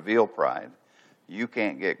reveal pride, you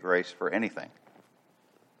can't get grace for anything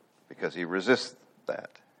because he resists that.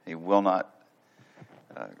 He will not,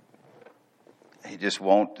 he just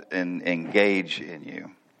won't engage in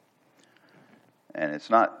you. And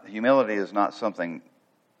humility is not something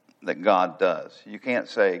that God does. You can't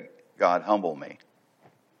say, God, humble me.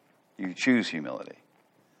 You choose humility.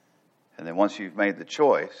 And then once you've made the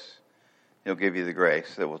choice, he'll give you the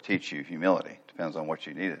grace that will teach you humility. Depends on what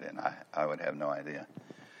you need it in. I would have no idea.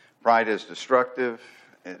 Pride is destructive,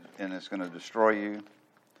 and it's going to destroy you.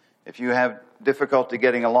 If you have difficulty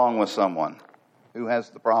getting along with someone, who has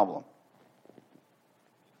the problem?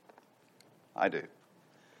 I do.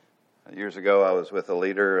 Years ago, I was with a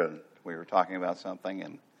leader, and we were talking about something,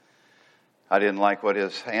 and I didn't like what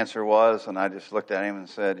his answer was, and I just looked at him and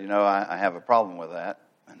said, I have a problem with that.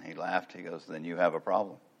 And he laughed. He goes, then you have a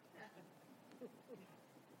problem.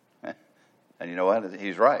 And you know what?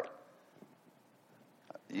 He's right.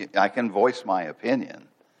 I can voice my opinion,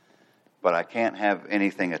 but I can't have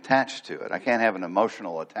anything attached to it. I can't have an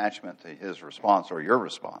emotional attachment to his response or your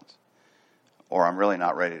response, or I'm really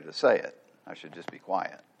not ready to say it. I should just be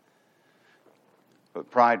quiet. But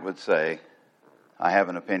pride would say, I have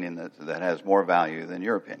an opinion that has more value than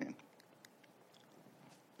your opinion.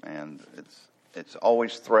 And it's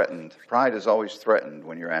always threatened. Pride is always threatened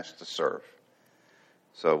when you're asked to serve.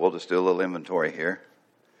 So we'll just do a little inventory here.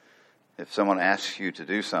 If someone asks you to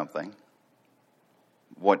do something,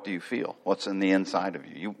 what do you feel? What's in the inside of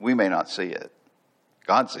you? We may not see it.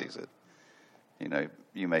 God sees it.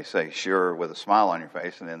 You may say, sure, with a smile on your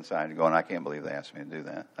face, and inside you're going, I can't believe they asked me to do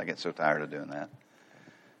that. I get so tired of doing that.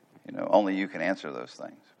 Only you can answer those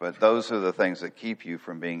things. But those are the things that keep you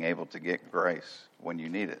from being able to get grace when you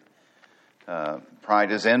need it.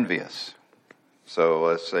 Pride is envious. So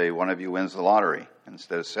let's say one of you wins the lottery.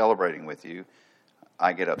 Instead of celebrating with you,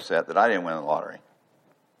 I get upset that I didn't win the lottery.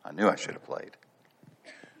 I knew I should have played.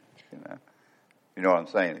 You know what I'm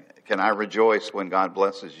saying? Can I rejoice when God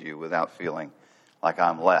blesses you without feeling like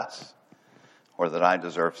I'm less or that I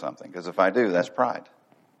deserve something? Because if I do, that's pride.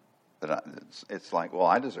 It's like, well,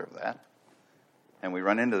 I deserve that. And we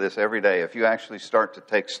run into this every day. If you actually start to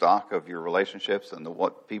take stock of your relationships and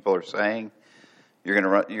what people are saying, you're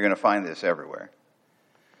going to find this everywhere.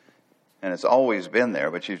 And it's always been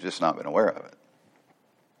there, but you've just not been aware of it.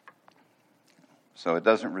 So it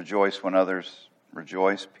doesn't rejoice when others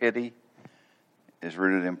rejoice. Pity is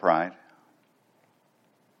rooted in pride.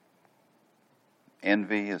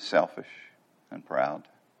 Envy is selfish and proud.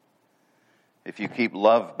 If you keep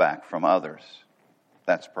love back from others,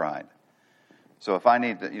 that's pride. So if I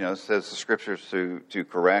need to, it says the scriptures to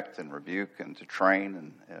correct and rebuke and to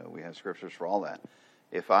train, and we have scriptures for all that.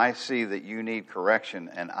 If I see that you need correction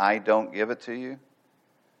and I don't give it to you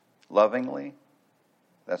lovingly,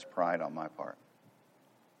 that's pride on my part.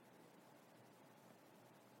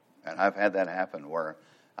 And I've had that happen where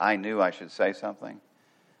I knew I should say something,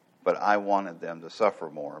 but I wanted them to suffer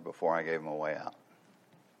more before I gave them a way out,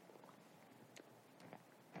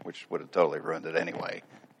 which would have totally ruined it anyway,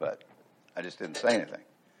 but I just didn't say anything.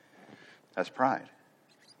 That's pride.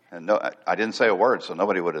 And no, I didn't say a word, so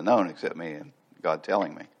nobody would have known except me and God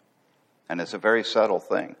telling me. And it's a very subtle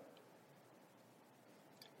thing.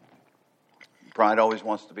 Pride always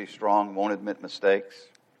wants to be strong, won't admit mistakes.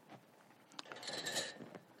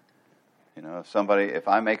 You know, if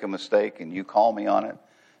I make a mistake and you call me on it,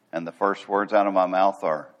 and the first words out of my mouth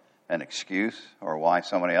are an excuse or why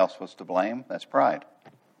somebody else was to blame, that's pride.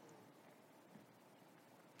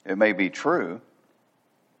 It may be true,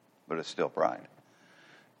 but it's still pride.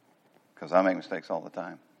 Because I make mistakes all the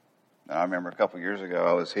time. And I remember a couple years ago,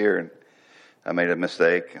 I was here and I made a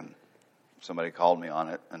mistake and somebody called me on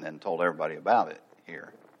it and then told everybody about it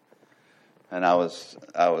here. And I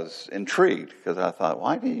was intrigued because I thought,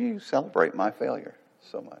 why do you celebrate my failure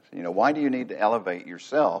so much? You know, why do you need to elevate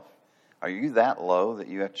yourself? Are you that low that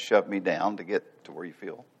you have to shove me down to get to where you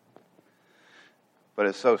feel? But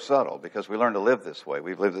it's so subtle because we learn to live this way.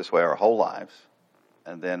 We've lived this way our whole lives.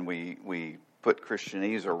 And then we put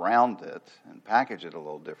Christianese around it and package it a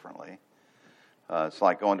little differently. It's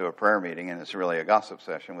like going to a prayer meeting and it's really a gossip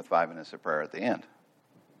session with 5 minutes of prayer at the end.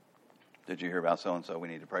 Did you hear about so-and-so? We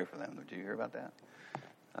need to pray for them. Did you hear about that?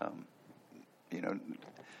 You know,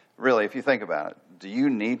 really, if you think about it, do you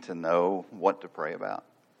need to know what to pray about?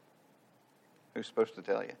 Who's supposed to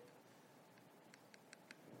tell you?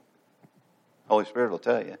 Holy Spirit will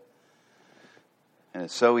tell you. And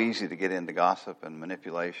it's so easy to get into gossip and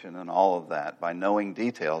manipulation and all of that by knowing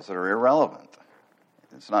details that are irrelevant.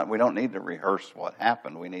 We don't need to rehearse what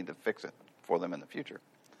happened. We need to fix it for them in the future.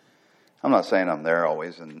 I'm not saying I'm there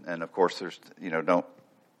always, and of course don't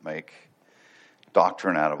make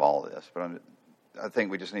doctrine out of all this, but I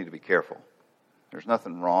think we just need to be careful. There's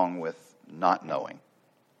nothing wrong with not knowing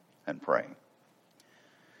and praying.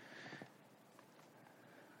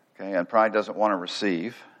 Okay, and pride doesn't want to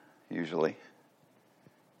receive, usually,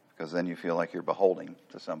 because then you feel like you're beholden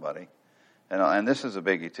to somebody. And this is a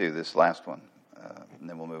biggie too, this last one, and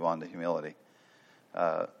then we'll move on to humility.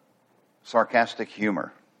 Sarcastic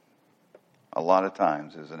humor, a lot of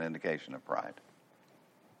times, is an indication of pride.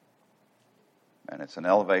 And it's an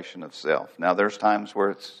elevation of self. Now, there's times where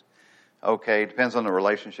it's okay. It depends on the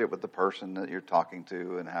relationship with the person that you're talking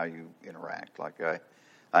to and how you interact. Like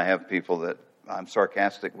I have people that I'm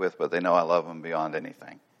sarcastic with, but they know I love them beyond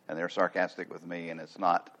anything. And they're sarcastic with me, and it's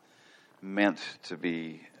not meant to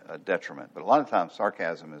be a detriment. But a lot of times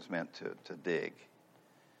sarcasm is meant to dig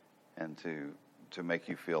and to make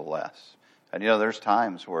you feel less. And, there's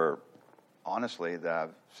times where, honestly, that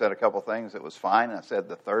I've said a couple things that was fine, and I said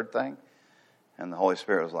the third thing, and the Holy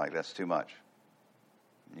Spirit was like, that's too much.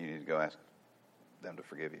 You need to go ask them to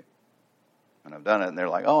forgive you. And I've done it, and they're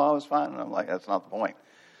like, oh, I was fine. And I'm like, that's not the point.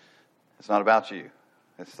 It's not about you.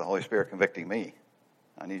 It's the Holy Spirit convicting me.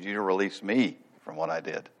 I need you to release me from what I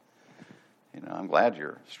did. I'm glad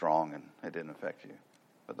you're strong and it didn't affect you.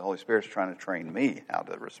 But the Holy Spirit's trying to train me how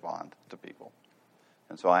to respond to people.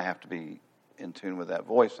 And so I have to be in tune with that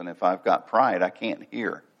voice. And if I've got pride, I can't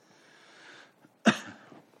hear. All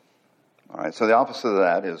right, so the opposite of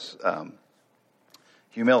that is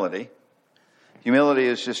humility. Humility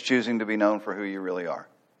is just choosing to be known for who you really are.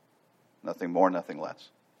 Nothing more, nothing less.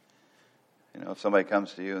 If somebody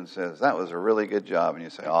comes to you and says, that was a really good job, and you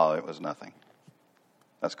say, oh, it was nothing.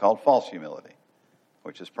 That's called false humility,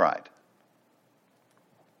 which is pride.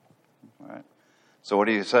 All right. So what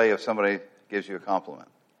do you say if somebody gives you a compliment?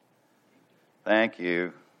 Thank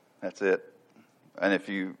you. That's it. And if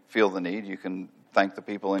you feel the need, you can thank the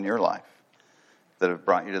people in your life that have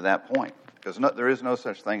brought you to that point. Because there is no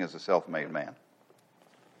such thing as a self-made man.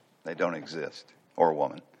 They don't exist, or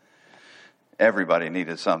woman. Everybody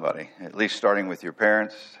needed somebody, at least starting with your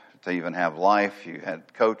parents to even have life. You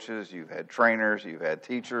had coaches, you've had trainers, you've had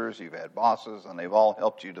teachers, you've had bosses, and they've all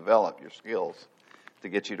helped you develop your skills to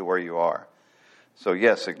get you to where you are. So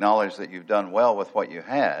yes, acknowledge that you've done well with what you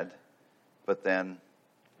had, but then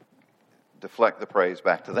deflect the praise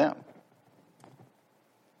back to them.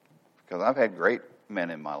 Because I've had great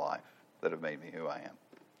men in my life that have made me who I am.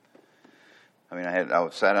 I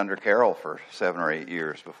sat under Carol for 7 or 8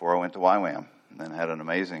 years before I went to YWAM, and then had an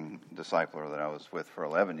amazing discipler that I was with for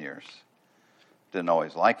 11 years. Didn't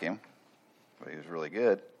always like him, but he was really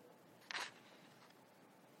good.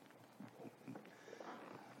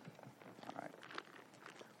 All right.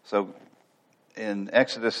 So in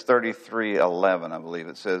Exodus 33:11, I believe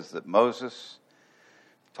it says that Moses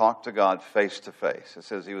talked to God face to face. It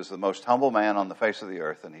says he was the most humble man on the face of the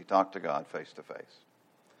earth, and he talked to God face to face.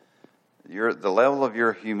 The level of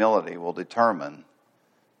your humility will determine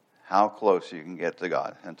how close you can get to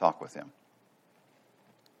God and talk with Him.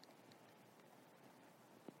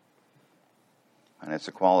 And it's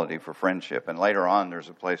a quality for friendship. And later on, there's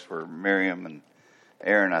a place where Miriam and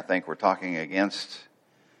Aaron, I think, were talking against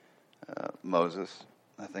Moses.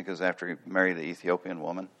 I think it was after he married the Ethiopian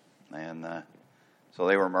woman. And so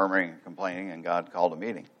they were murmuring and complaining, and God called a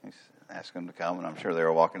meeting. He asked them to come, and I'm sure they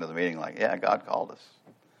were walking to the meeting like, yeah, God called us.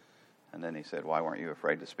 And then he said, why weren't you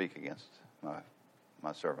afraid to speak against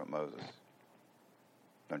my servant Moses?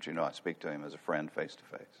 Don't you know I speak to him as a friend face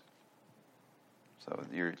to face? So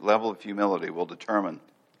your level of humility will determine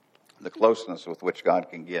the closeness with which God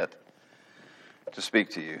can get to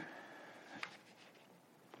speak to you.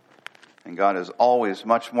 And God is always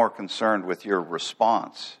much more concerned with your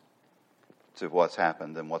response to what's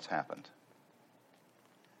happened than what's happened.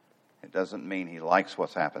 It doesn't mean He likes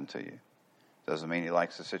what's happened to you. It doesn't mean He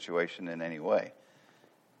likes the situation in any way.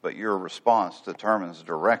 But your response determines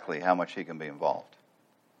directly how much He can be involved.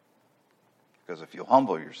 Because if you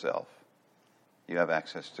humble yourself, you have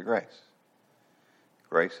access to grace.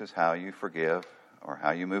 Grace is how you forgive or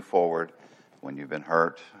how you move forward when you've been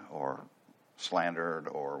hurt or slandered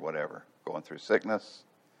or whatever, going through sickness.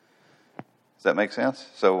 Does that make sense?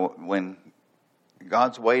 So when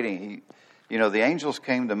God's waiting, the angels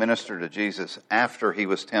came to minister to Jesus after He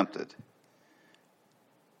was tempted.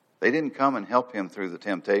 They didn't come and help Him through the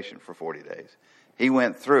temptation for 40 days. He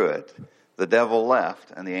went through it, the devil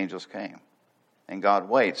left, and the angels came. And God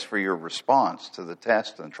waits for your response to the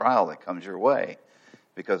test and trial that comes your way,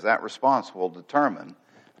 because that response will determine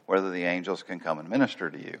whether the angels can come and minister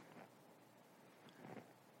to you.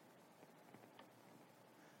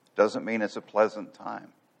 Doesn't mean it's a pleasant time.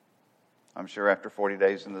 I'm sure after 40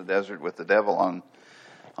 days in the desert with the devil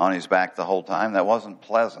on his back the whole time, that wasn't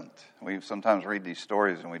pleasant. We sometimes read these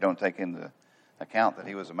stories and we don't take into account that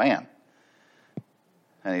he was a man.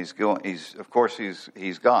 And he's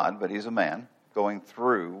God, but he's a man going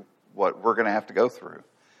through what we're going to have to go through.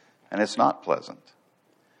 And it's not pleasant.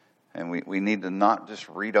 And we need to not just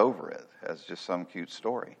read over it as just some cute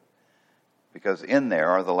story. Because in there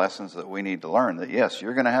are the lessons that we need to learn, that yes,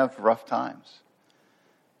 you're going to have rough times.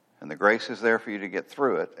 And the grace is there for you to get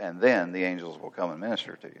through it, and then the angels will come and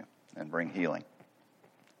minister to you and bring healing.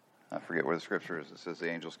 I forget where the scripture is. It says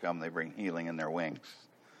the angels come, they bring healing in their wings.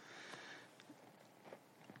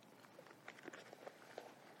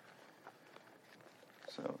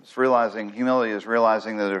 So it's humility is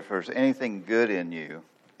realizing that if there's anything good in you,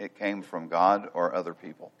 it came from God or other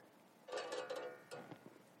people.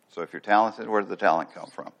 So if you're talented, where did the talent come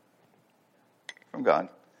from? From God.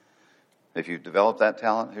 If you developed that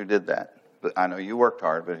talent, who did that? But I know you worked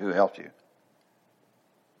hard, but who helped you?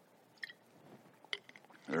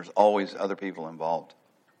 There's always other people involved.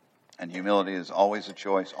 And humility is always a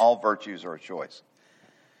choice. All virtues are a choice.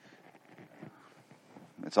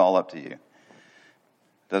 It's all up to you.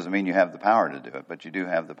 Doesn't mean you have the power to do it, but you do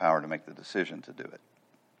have the power to make the decision to do it.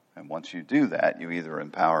 And once you do that, you either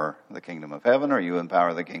empower the kingdom of heaven or you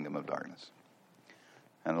empower the kingdom of darkness.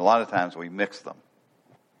 And a lot of times we mix them.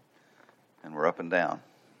 And we're up and down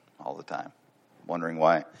all the time, wondering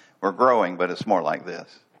why we're growing, but it's more like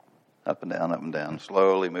this. Up and down,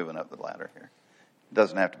 slowly moving up the ladder here. It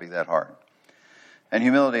doesn't have to be that hard. And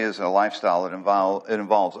humility is a lifestyle that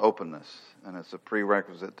involves openness, and it's a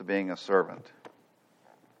prerequisite to being a servant.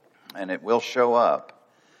 And it will show up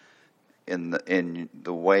in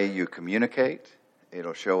the way you communicate.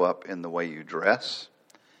 It'll show up in the way you dress,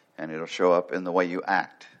 and it'll show up in the way you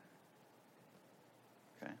act.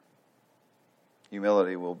 Okay?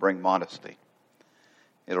 Humility will bring modesty.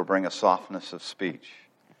 It'll bring a softness of speech.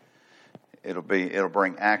 It'll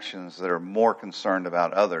bring actions that are more concerned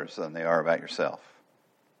about others than they are about yourself.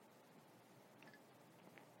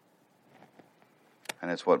 And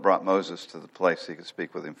it's what brought Moses to the place he could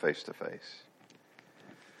speak with him face to face.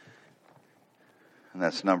 And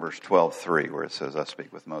that's Numbers 12:3, where it says, I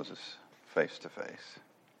speak with Moses face to face.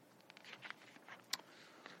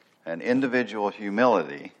 And individual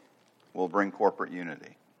humility will bring corporate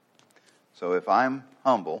unity. So if I'm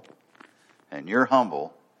humble and you're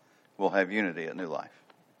humble, we'll have unity at New Life.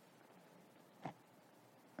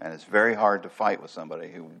 And it's very hard to fight with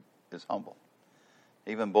somebody who is humble.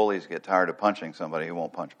 Even bullies get tired of punching somebody who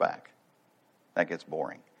won't punch back. That gets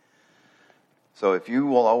boring. So if you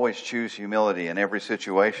will always choose humility in every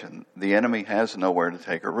situation, the enemy has nowhere to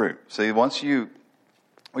take a root. See,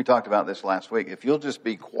 we talked about this last week, if you'll just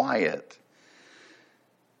be quiet,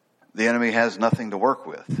 the enemy has nothing to work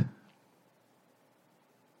with.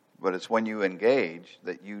 But it's when you engage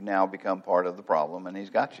that you now become part of the problem and he's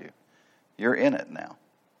got you. You're in it now.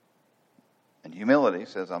 And humility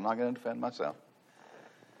says, I'm not going to defend myself.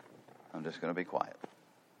 I'm just going to be quiet.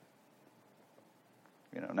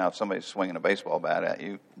 Now if somebody's swinging a baseball bat at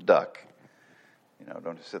you, duck.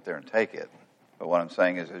 Don't just sit there and take it. But what I'm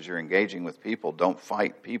saying is, as you're engaging with people, don't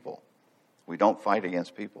fight people. We don't fight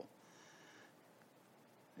against people,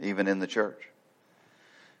 even in the church.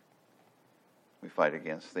 We fight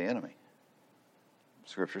against the enemy.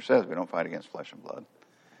 Scripture says we don't fight against flesh and blood.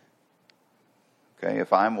 Okay,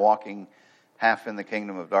 if I'm walking half in the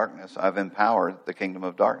kingdom of darkness, I've empowered the kingdom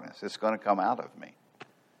of darkness. It's going to come out of me.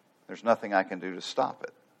 There's nothing I can do to stop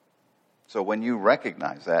it. So when you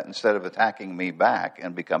recognize that, instead of attacking me back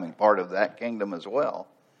and becoming part of that kingdom as well,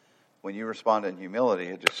 when you respond in humility,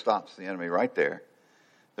 it just stops the enemy right there.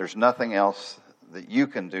 There's nothing else that you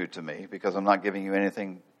can do to me because I'm not giving you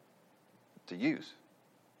anything to use.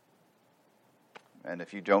 And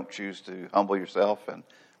if you don't choose to humble yourself and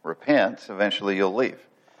repent, eventually you'll leave.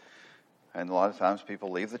 And a lot of times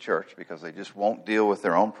people leave the church because they just won't deal with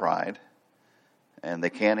their own pride, and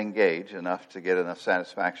they can't engage enough to get enough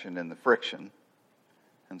satisfaction in the friction.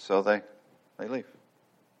 And so they leave.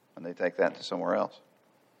 And they take that to somewhere else.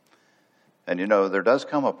 And there does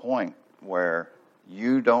come a point where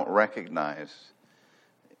you don't recognize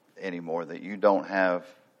anymore that you don't have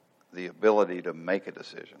the ability to make a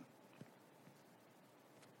decision.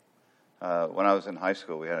 When I was in high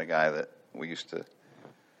school, we had a guy that we used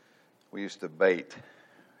to bait,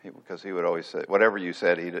 because he would always say, whatever you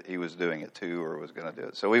said, he was doing it too, or was going to do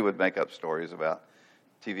it. So we would make up stories about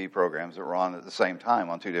TV programs that were on at the same time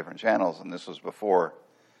on two different channels, and this was before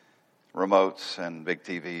remotes and big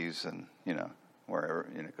TVs and, wherever,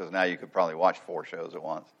 because now you could probably watch 4 shows at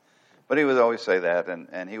once. But he would always say that,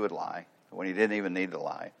 and he would lie when he didn't even need to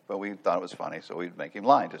lie. But we thought it was funny, so we'd make him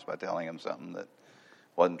lie just by telling him something that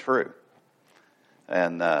wasn't true.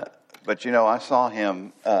 And but I saw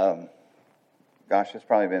him, it's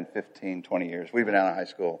probably been 15, 20 years. We've been out of high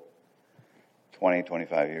school 20,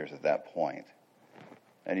 25 years at that point.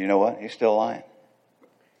 And you know what? He's still lying.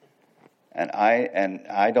 And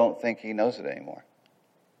I don't think he knows it anymore.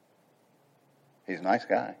 He's a nice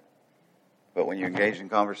guy. But when you engage in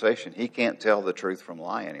conversation, he can't tell the truth from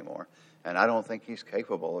lie anymore. And I don't think he's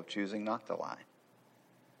capable of choosing not to lie.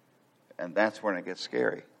 And that's when it gets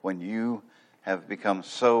scary. When you have become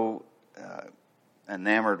so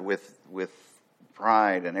enamored with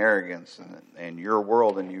pride and arrogance and your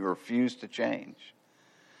world, and you refuse to change.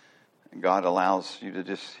 And God allows you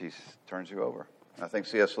to he turns you over. I think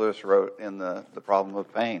C.S. Lewis wrote in the Problem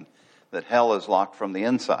of Pain that hell is locked from the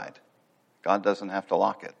inside. God doesn't have to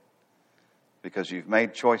lock it. Because you've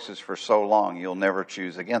made choices for so long, you'll never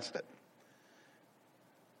choose against it.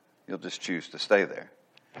 You'll just choose to stay there.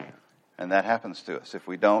 And that happens to us if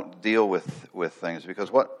we don't deal with things.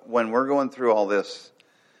 Because when we're going through all this,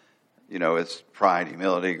 it's pride,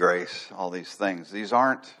 humility, grace, all these things. These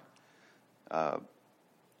aren't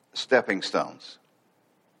stepping stones.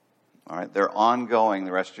 All right, they're ongoing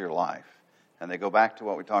the rest of your life. And they go back to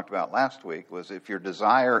what we talked about last week, was if your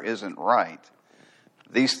desire isn't right,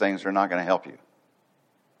 these things are not going to help you.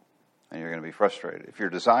 And you're going to be frustrated. If your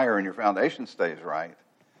desire and your foundation stays right,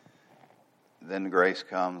 then grace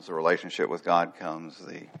comes, the relationship with God comes,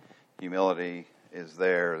 the humility is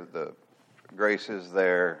there, the grace is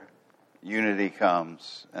there, unity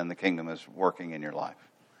comes, and the kingdom is working in your life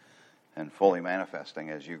and fully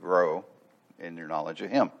manifesting as you grow in your knowledge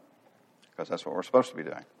of Him. Because that's what we're supposed to be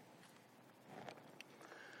doing.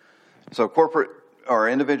 So corporate or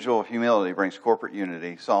individual humility brings corporate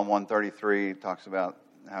unity. Psalm 133 talks about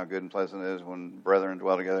how good and pleasant it is when brethren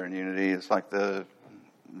dwell together in unity. It's like the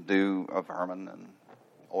dew of Hermon and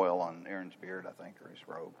oil on Aaron's beard, I think, or his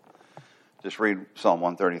robe. Just read Psalm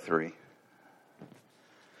 133.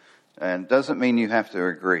 And doesn't mean you have to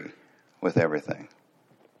agree with everything.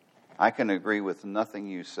 I can agree with nothing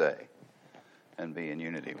you say and be in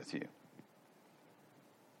unity with you.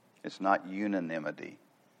 It's not unanimity.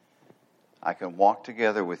 I can walk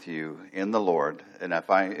together with you in the Lord, and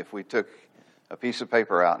if we took a piece of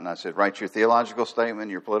paper out and I said, write your theological statement,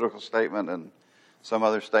 your political statement, and some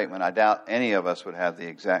other statement, I doubt any of us would have the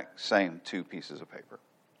exact same 2 pieces of paper.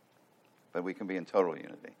 But we can be in total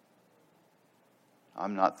unity.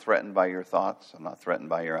 I'm not threatened by your thoughts. I'm not threatened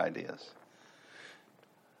by your ideas.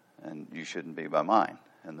 And you shouldn't be by mine.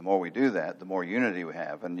 And the more we do that, the more unity we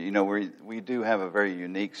have. And we do have a very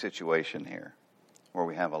unique situation here, where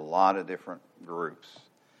we have a lot of different groups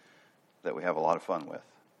that we have a lot of fun with.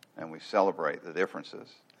 And we celebrate the differences.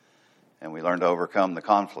 And we learn to overcome the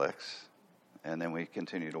conflicts. And then we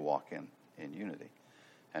continue to walk in unity.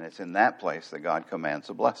 And it's in that place that God commands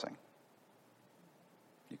a blessing.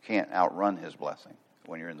 You can't outrun His blessing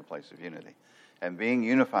when you're in the place of unity. And being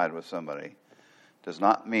unified with somebody does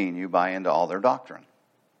not mean you buy into all their doctrine.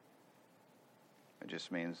 It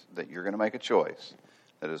just means that you're going to make a choice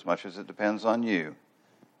that as much as it depends on you,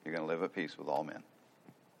 you're going to live at peace with all men.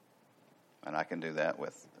 And I can do that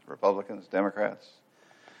with Republicans, Democrats,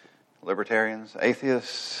 libertarians,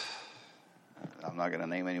 atheists. I'm not going to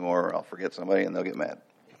name any more or I'll forget somebody and they'll get mad.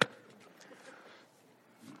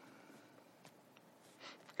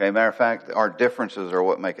 Okay, matter of fact, our differences are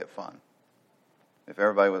what make it fun. If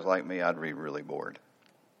everybody was like me, I'd be really bored.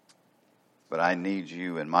 But I need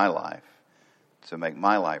you in my life to make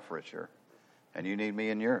my life richer. And you need me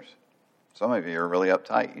in yours. Some of you are really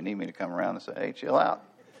uptight. You need me to come around and say, hey, chill out.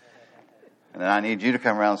 And then I need you to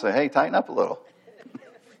come around and say, hey, tighten up a little.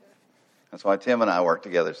 That's why Tim and I work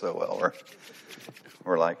together so well.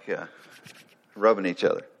 We're like rubbing each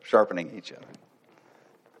other, sharpening each other.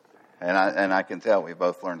 And I can tell we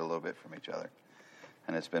both learned a little bit from each other.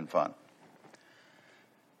 And it's been fun.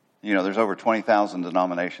 You know, there's over 20,000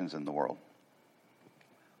 denominations in the world.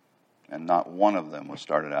 And not one of them was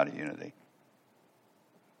started out of unity.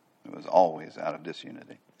 It was always out of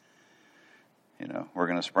disunity. You know, we're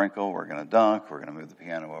going to sprinkle, we're going to dunk, we're going to move the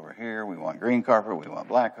piano over here. We want green carpet, we want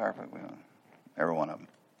black carpet. We want every one of them.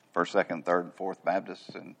 First, Second, Third, and Fourth Baptists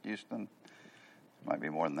in Houston. Might be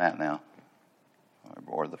more than that now.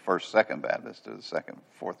 Or the First, Second Baptist to the Second,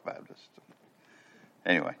 Fourth Baptist.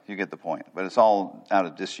 Anyway, you get the point. But it's all out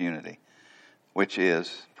of disunity, which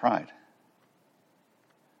is pride.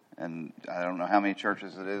 And I don't know how many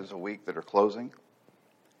churches it is a week that are closing.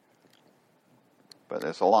 But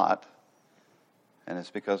it's a lot. And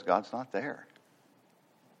it's because God's not there.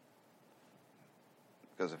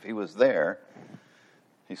 Because if he was there,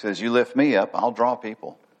 he says, you lift me up, I'll draw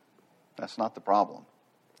people. That's not the problem.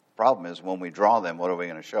 The problem is when we draw them, what are we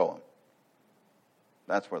going to show them?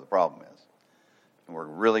 That's where the problem is. And we're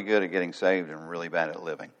really good at getting saved and really bad at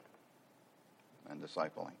living and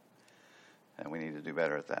discipling. And we need to do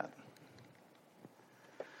better at that.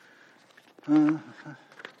 And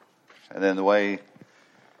then the way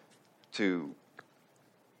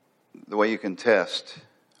you can test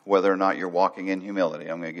whether or not you're walking in humility.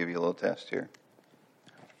 I'm going to give you a little test here.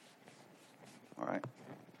 All right.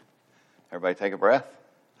 Everybody take a breath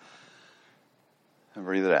and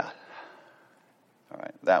breathe it out. All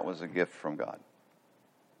right. That was a gift from God.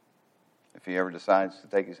 If he ever decides to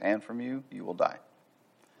take his hand from you, you will die.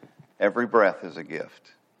 Every breath is a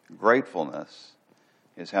gift. Gratefulness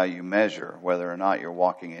is how you measure whether or not you're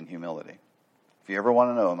walking in humility. If you ever want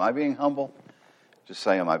to know, am I being humble? Just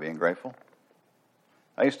say, am I being grateful?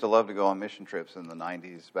 I used to love to go on mission trips in the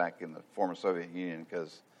 90s back in the former Soviet Union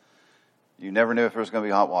because you never knew if there was going to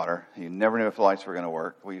be hot water. You never knew if the lights were going to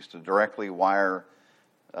work. We used to directly wire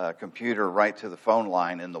a computer right to the phone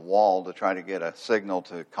line in the wall to try to get a signal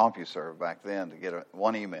to CompuServe back then to get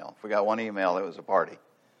one email. If we got one email, it was a party.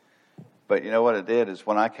 But you know what it did is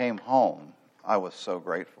when I came home, I was so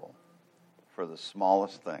grateful for the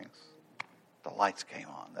smallest things. The lights came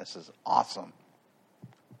on. This is awesome.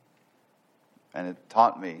 And it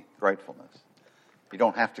taught me gratefulness. You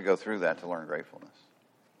don't have to go through that to learn gratefulness.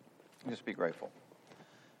 You just be grateful.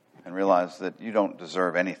 And realize that you don't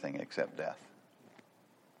deserve anything except death.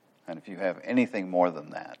 And if you have anything more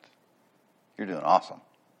than that, you're doing awesome.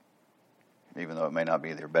 Even though it may not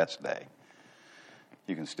be their best day,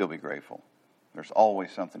 you can still be grateful. There's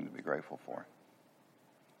always something to be grateful for.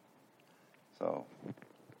 So,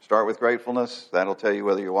 start with gratefulness. That'll tell you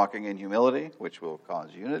whether you're walking in humility, which will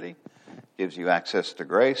cause unity. Gives you access to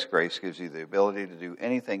grace. Grace gives you the ability to do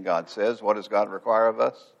anything God says. What does God require of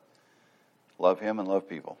us? Love him and love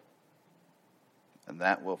people. And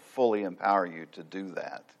that will fully empower you to do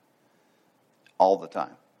that all the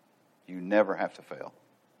time. You never have to fail.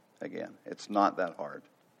 Again, it's not that hard.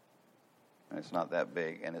 And it's not that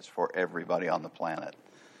big. And it's for everybody on the planet.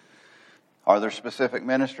 Are there specific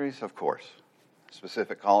ministries? Of course.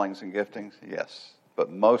 Specific callings and giftings? Yes.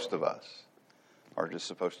 But most of us are just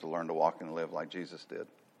supposed to learn to walk and live like Jesus did.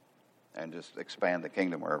 And just expand the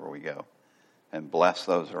kingdom wherever we go. And bless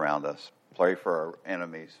those around us. Pray for our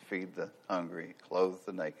enemies. Feed the hungry. Clothe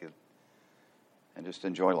the naked. And just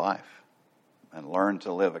enjoy life. And learn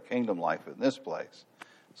to live a kingdom life in this place.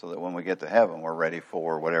 So that when we get to heaven, we're ready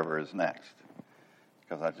for whatever is next.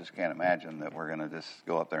 Because I just can't imagine that we're going to just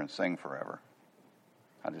go up there and sing forever.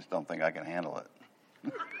 I just don't think I can handle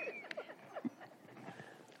it.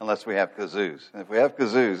 Unless we have kazoos. If we have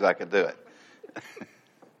kazoos, I could do it.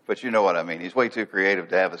 But you know what I mean. He's way too creative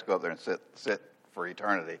to have us go up there and sit for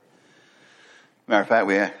eternity. Matter of fact,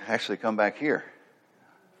 we actually come back here.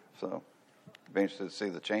 So, I'll be interested to see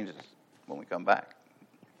the changes when we come back.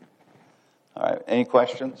 All right, any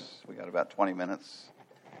questions? We got about 20 minutes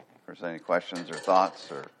there's any questions or thoughts,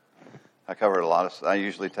 or I covered a lot of. I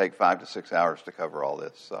usually take 5 to 6 hours to cover all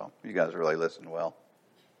this, so you guys really listened well.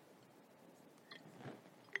 When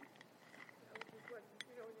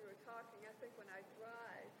you were talking, I think when I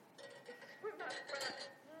drive,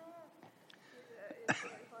 it's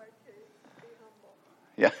really hard to be humble.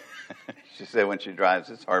 Yeah, she said when she drives,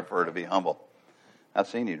 it's hard for her to be humble. I've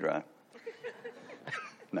seen you drive.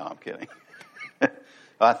 No, I'm kidding.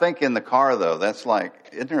 I think in the car, though, that's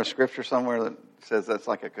like, isn't there a scripture somewhere that says that's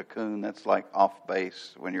like a cocoon, that's like off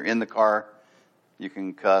base? When you're in the car, you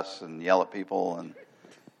can cuss and yell at people,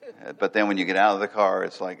 but then when you get out of the car,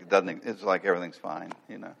 it's like it's like everything's fine,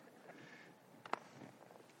 you know.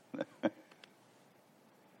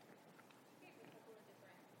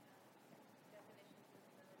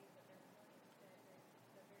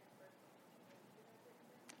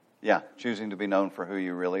 Yeah, choosing to be known for who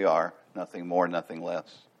you really are, nothing more, nothing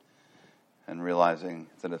less. And realizing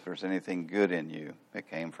that if there's anything good in you, it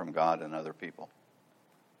came from God and other people.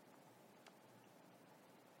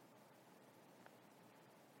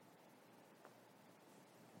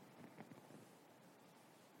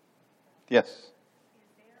 Yes? Is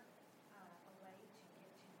there a way to get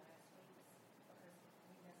to last week's, because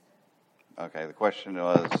we missed it? Okay, the question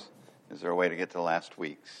was, is there a way to get to last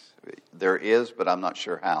week's? There is, but I'm not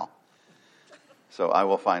sure how. So I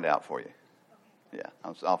will find out for you. Okay. Yeah,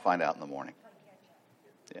 I'll find out in the morning. Try to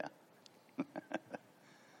catch up.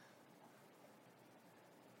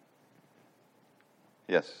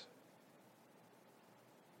 Yeah. Yes.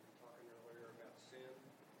 We were talking earlier about sin.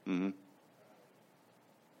 Mm-hmm.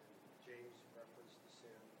 James referenced the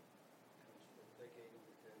sin comes from thinking,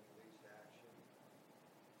 but then leads to action.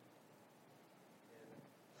 And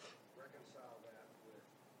reconcile that with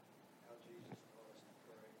how Jesus taught us to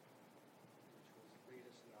pray, which was lead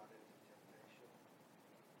us not into temptation.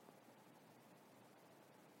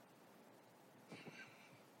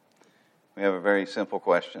 We have a very simple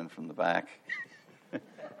question from the back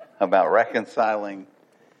about reconciling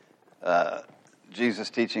Jesus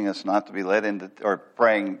teaching us not to be led into, or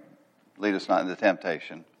praying, lead us not into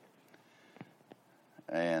temptation.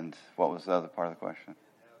 And what was the other part of the question? And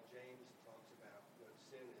how James talks about what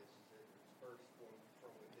sin is that it's first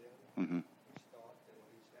from within, Mm-hmm. each thought that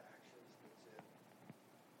leads to actions that's in.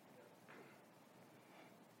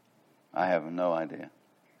 I have no idea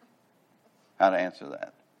how to answer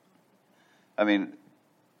that. I mean,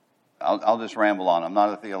 I'll just ramble on. I'm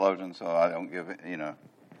not a theologian, so I don't give it,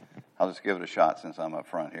 I'll just give it a shot since I'm up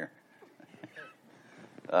front here.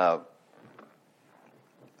 I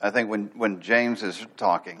think when James is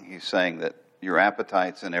talking, he's saying that your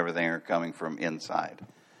appetites and everything are coming from inside.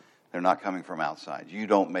 They're not coming from outside. You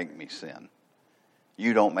don't make me sin.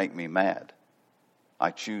 You don't make me mad.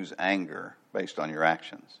 I choose anger based on your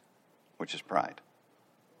actions, which is pride.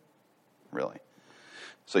 Really.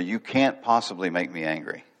 So you can't possibly make me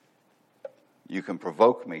angry. You can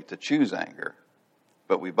provoke me to choose anger,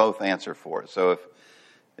 but we both answer for it. So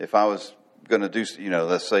if I was going to do,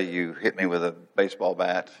 let's say you hit me with a baseball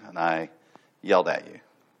bat and I yelled at you,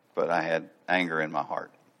 but I had anger in my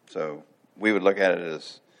heart. So we would look at it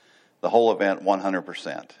as the whole event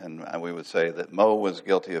 100%. And we would say that Mo was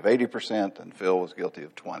guilty of 80% and Phil was guilty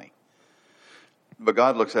of 20%. But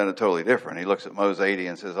God looks at it totally different. He looks at Mo's 80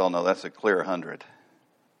 and says, oh no, that's a clear 100.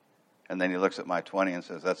 And then he looks at my 20 and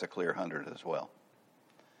says, that's a clear 100 as well.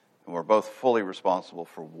 And we're both fully responsible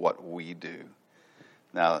for what we do.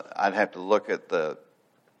 Now, I'd have to look at the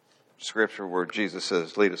scripture where Jesus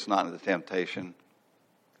says, lead us not into temptation,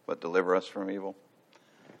 but deliver us from evil.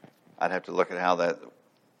 I'd have to look at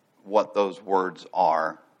what those words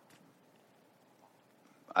are.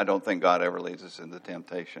 I don't think God ever leads us into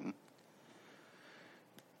temptation.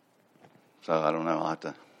 So I don't know.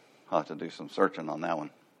 I'll have to do some searching on that one.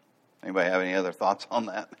 Anybody have any other thoughts on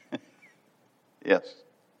that? Yes.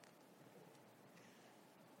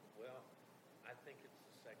 Well, I think it's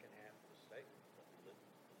the second half of the statement.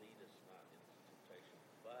 Lead us not into temptation,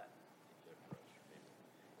 but deliver us from evil.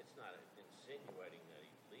 It's not insinuating that he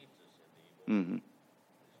leads us into evil. Mm-hmm.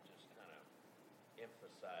 It's just kind of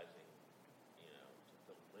emphasizing,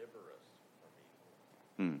 to deliver us from evil.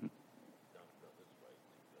 Mm-hmm. Don't go this way,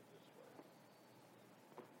 go this way.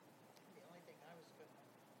 The only thing I would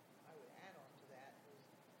add on to that is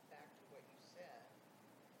back to what you said.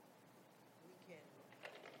 We can,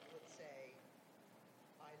 let's say,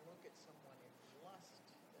 I look at someone in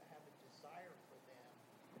lust, have a desire for them,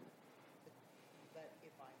 but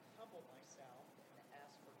if I humble myself and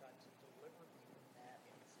ask for God to deliver me from that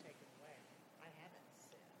and it's taken away, I haven't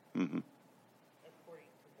sinned, Mm-hmm. according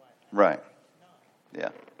to what Right. I'm not.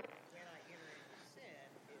 Yeah. When I enter into sin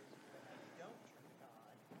is when I don't turn to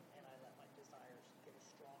God and I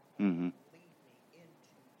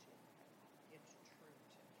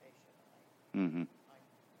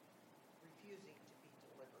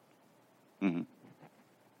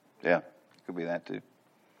Yeah, it could be that too.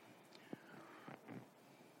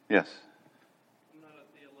 Yes. I'm not a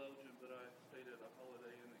theologian, but I stayed at a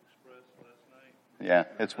Holiday Inn Express last night. Yeah,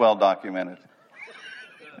 it's well documented.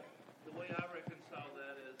 The way I reconcile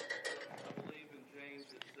that is, I believe in James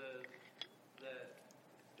it says that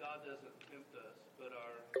God doesn't tempt us, but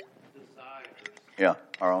our desires Yeah,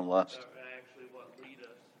 our own lust. are actually what lead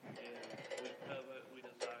us. And we covet, we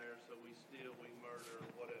desire, so we steal, we murder,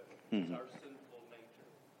 whatever. It's our sinful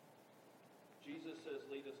nature. Jesus says,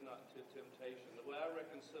 lead us not into temptation. The way I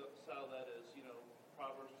reconcile that is,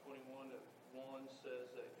 Proverbs 21:1 says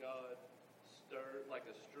that God stirs, like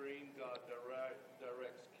a stream, God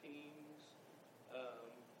directs kings.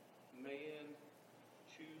 Man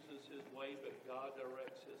chooses his way, but God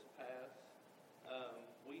directs his path.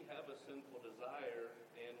 We have a sinful desire,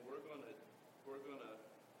 and we're gonna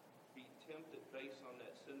be tempted based on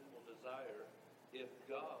that sinful desire. If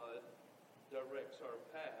God directs our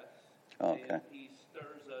path, Okay. and he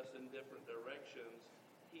stirs us in different directions,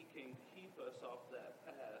 he can keep us off that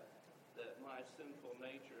path that my sinful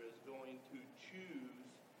nature is going to choose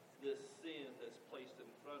this sin that's placed in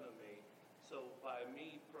front of me. So by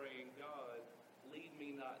me praying, God, lead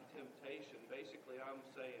me not in temptation, basically I'm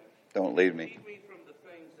saying, Don't lead me. keep me from the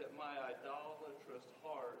things that my idolatrous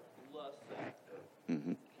heart lusts after.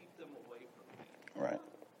 Mm-hmm. Keep them away from me. Right.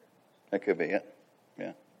 That could be it.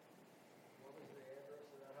 Yeah. What was the address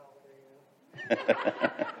of that Holiday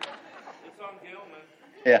Inn? It's on Gilman.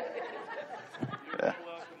 Yeah. You're more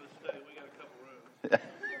welcome to stay. We got a couple rooms.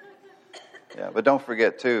 Yeah, but don't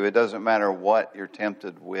forget, too, it doesn't matter what you're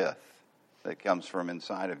tempted with that comes from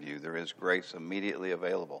inside of you. There is grace immediately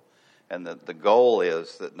available. And the goal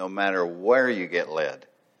is that no matter where you get led,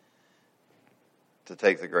 to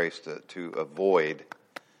take the grace to avoid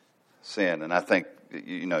sin. And I think,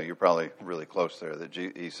 you're probably really close there, that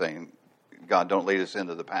he's saying, God, don't lead us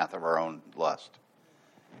into the path of our own lust.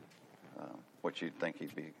 Which you'd think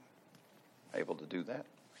he'd be able to do that.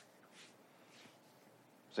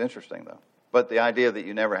 It's interesting, though. But the idea that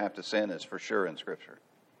you never have to sin is for sure in Scripture.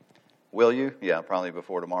 Will you? Yeah, probably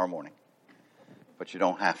before tomorrow morning. But you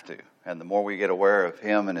don't have to. And the more we get aware of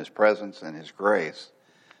him and his presence and his grace,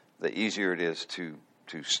 the easier it is to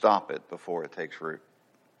stop it before it takes root.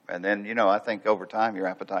 And then, I think over time your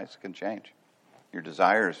appetites can change. Your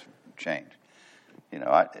desires change.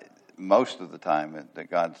 Most of the time that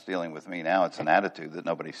God's dealing with me now, it's an attitude that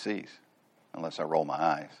nobody sees unless I roll my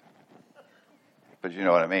eyes. But you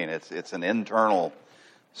know what I mean? It's an internal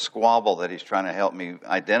squabble that he's trying to help me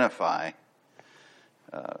identify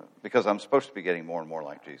because I'm supposed to be getting more and more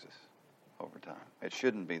like Jesus over time. It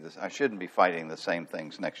shouldn't be this. I shouldn't be fighting the same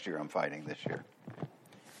things next year I'm fighting this year,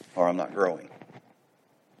 or I'm not growing.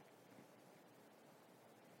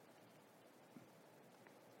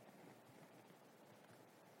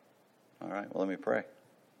 All right, well, let me pray.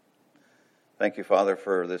 Thank you, Father,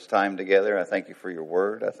 for this time together. I thank you for your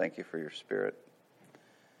word. I thank you for your spirit.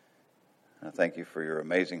 I thank you for your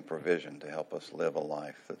amazing provision to help us live a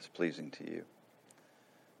life that's pleasing to you.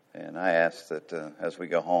 And I ask that as we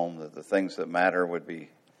go home, that the things that matter would be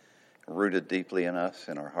rooted deeply in us,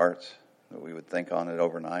 in our hearts, that we would think on it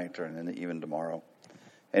overnight or even tomorrow.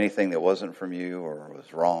 Anything that wasn't from you or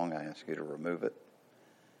was wrong, I ask you to remove it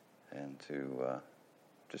and to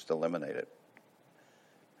just eliminate it.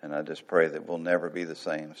 And I just pray that we'll never be the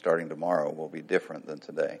same. Starting tomorrow, we'll be different than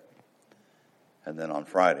today. And then on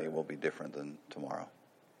Friday, we'll be different than tomorrow.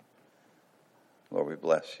 Lord, we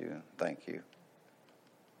bless you and thank you.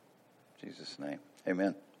 In Jesus' name,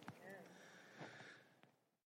 amen.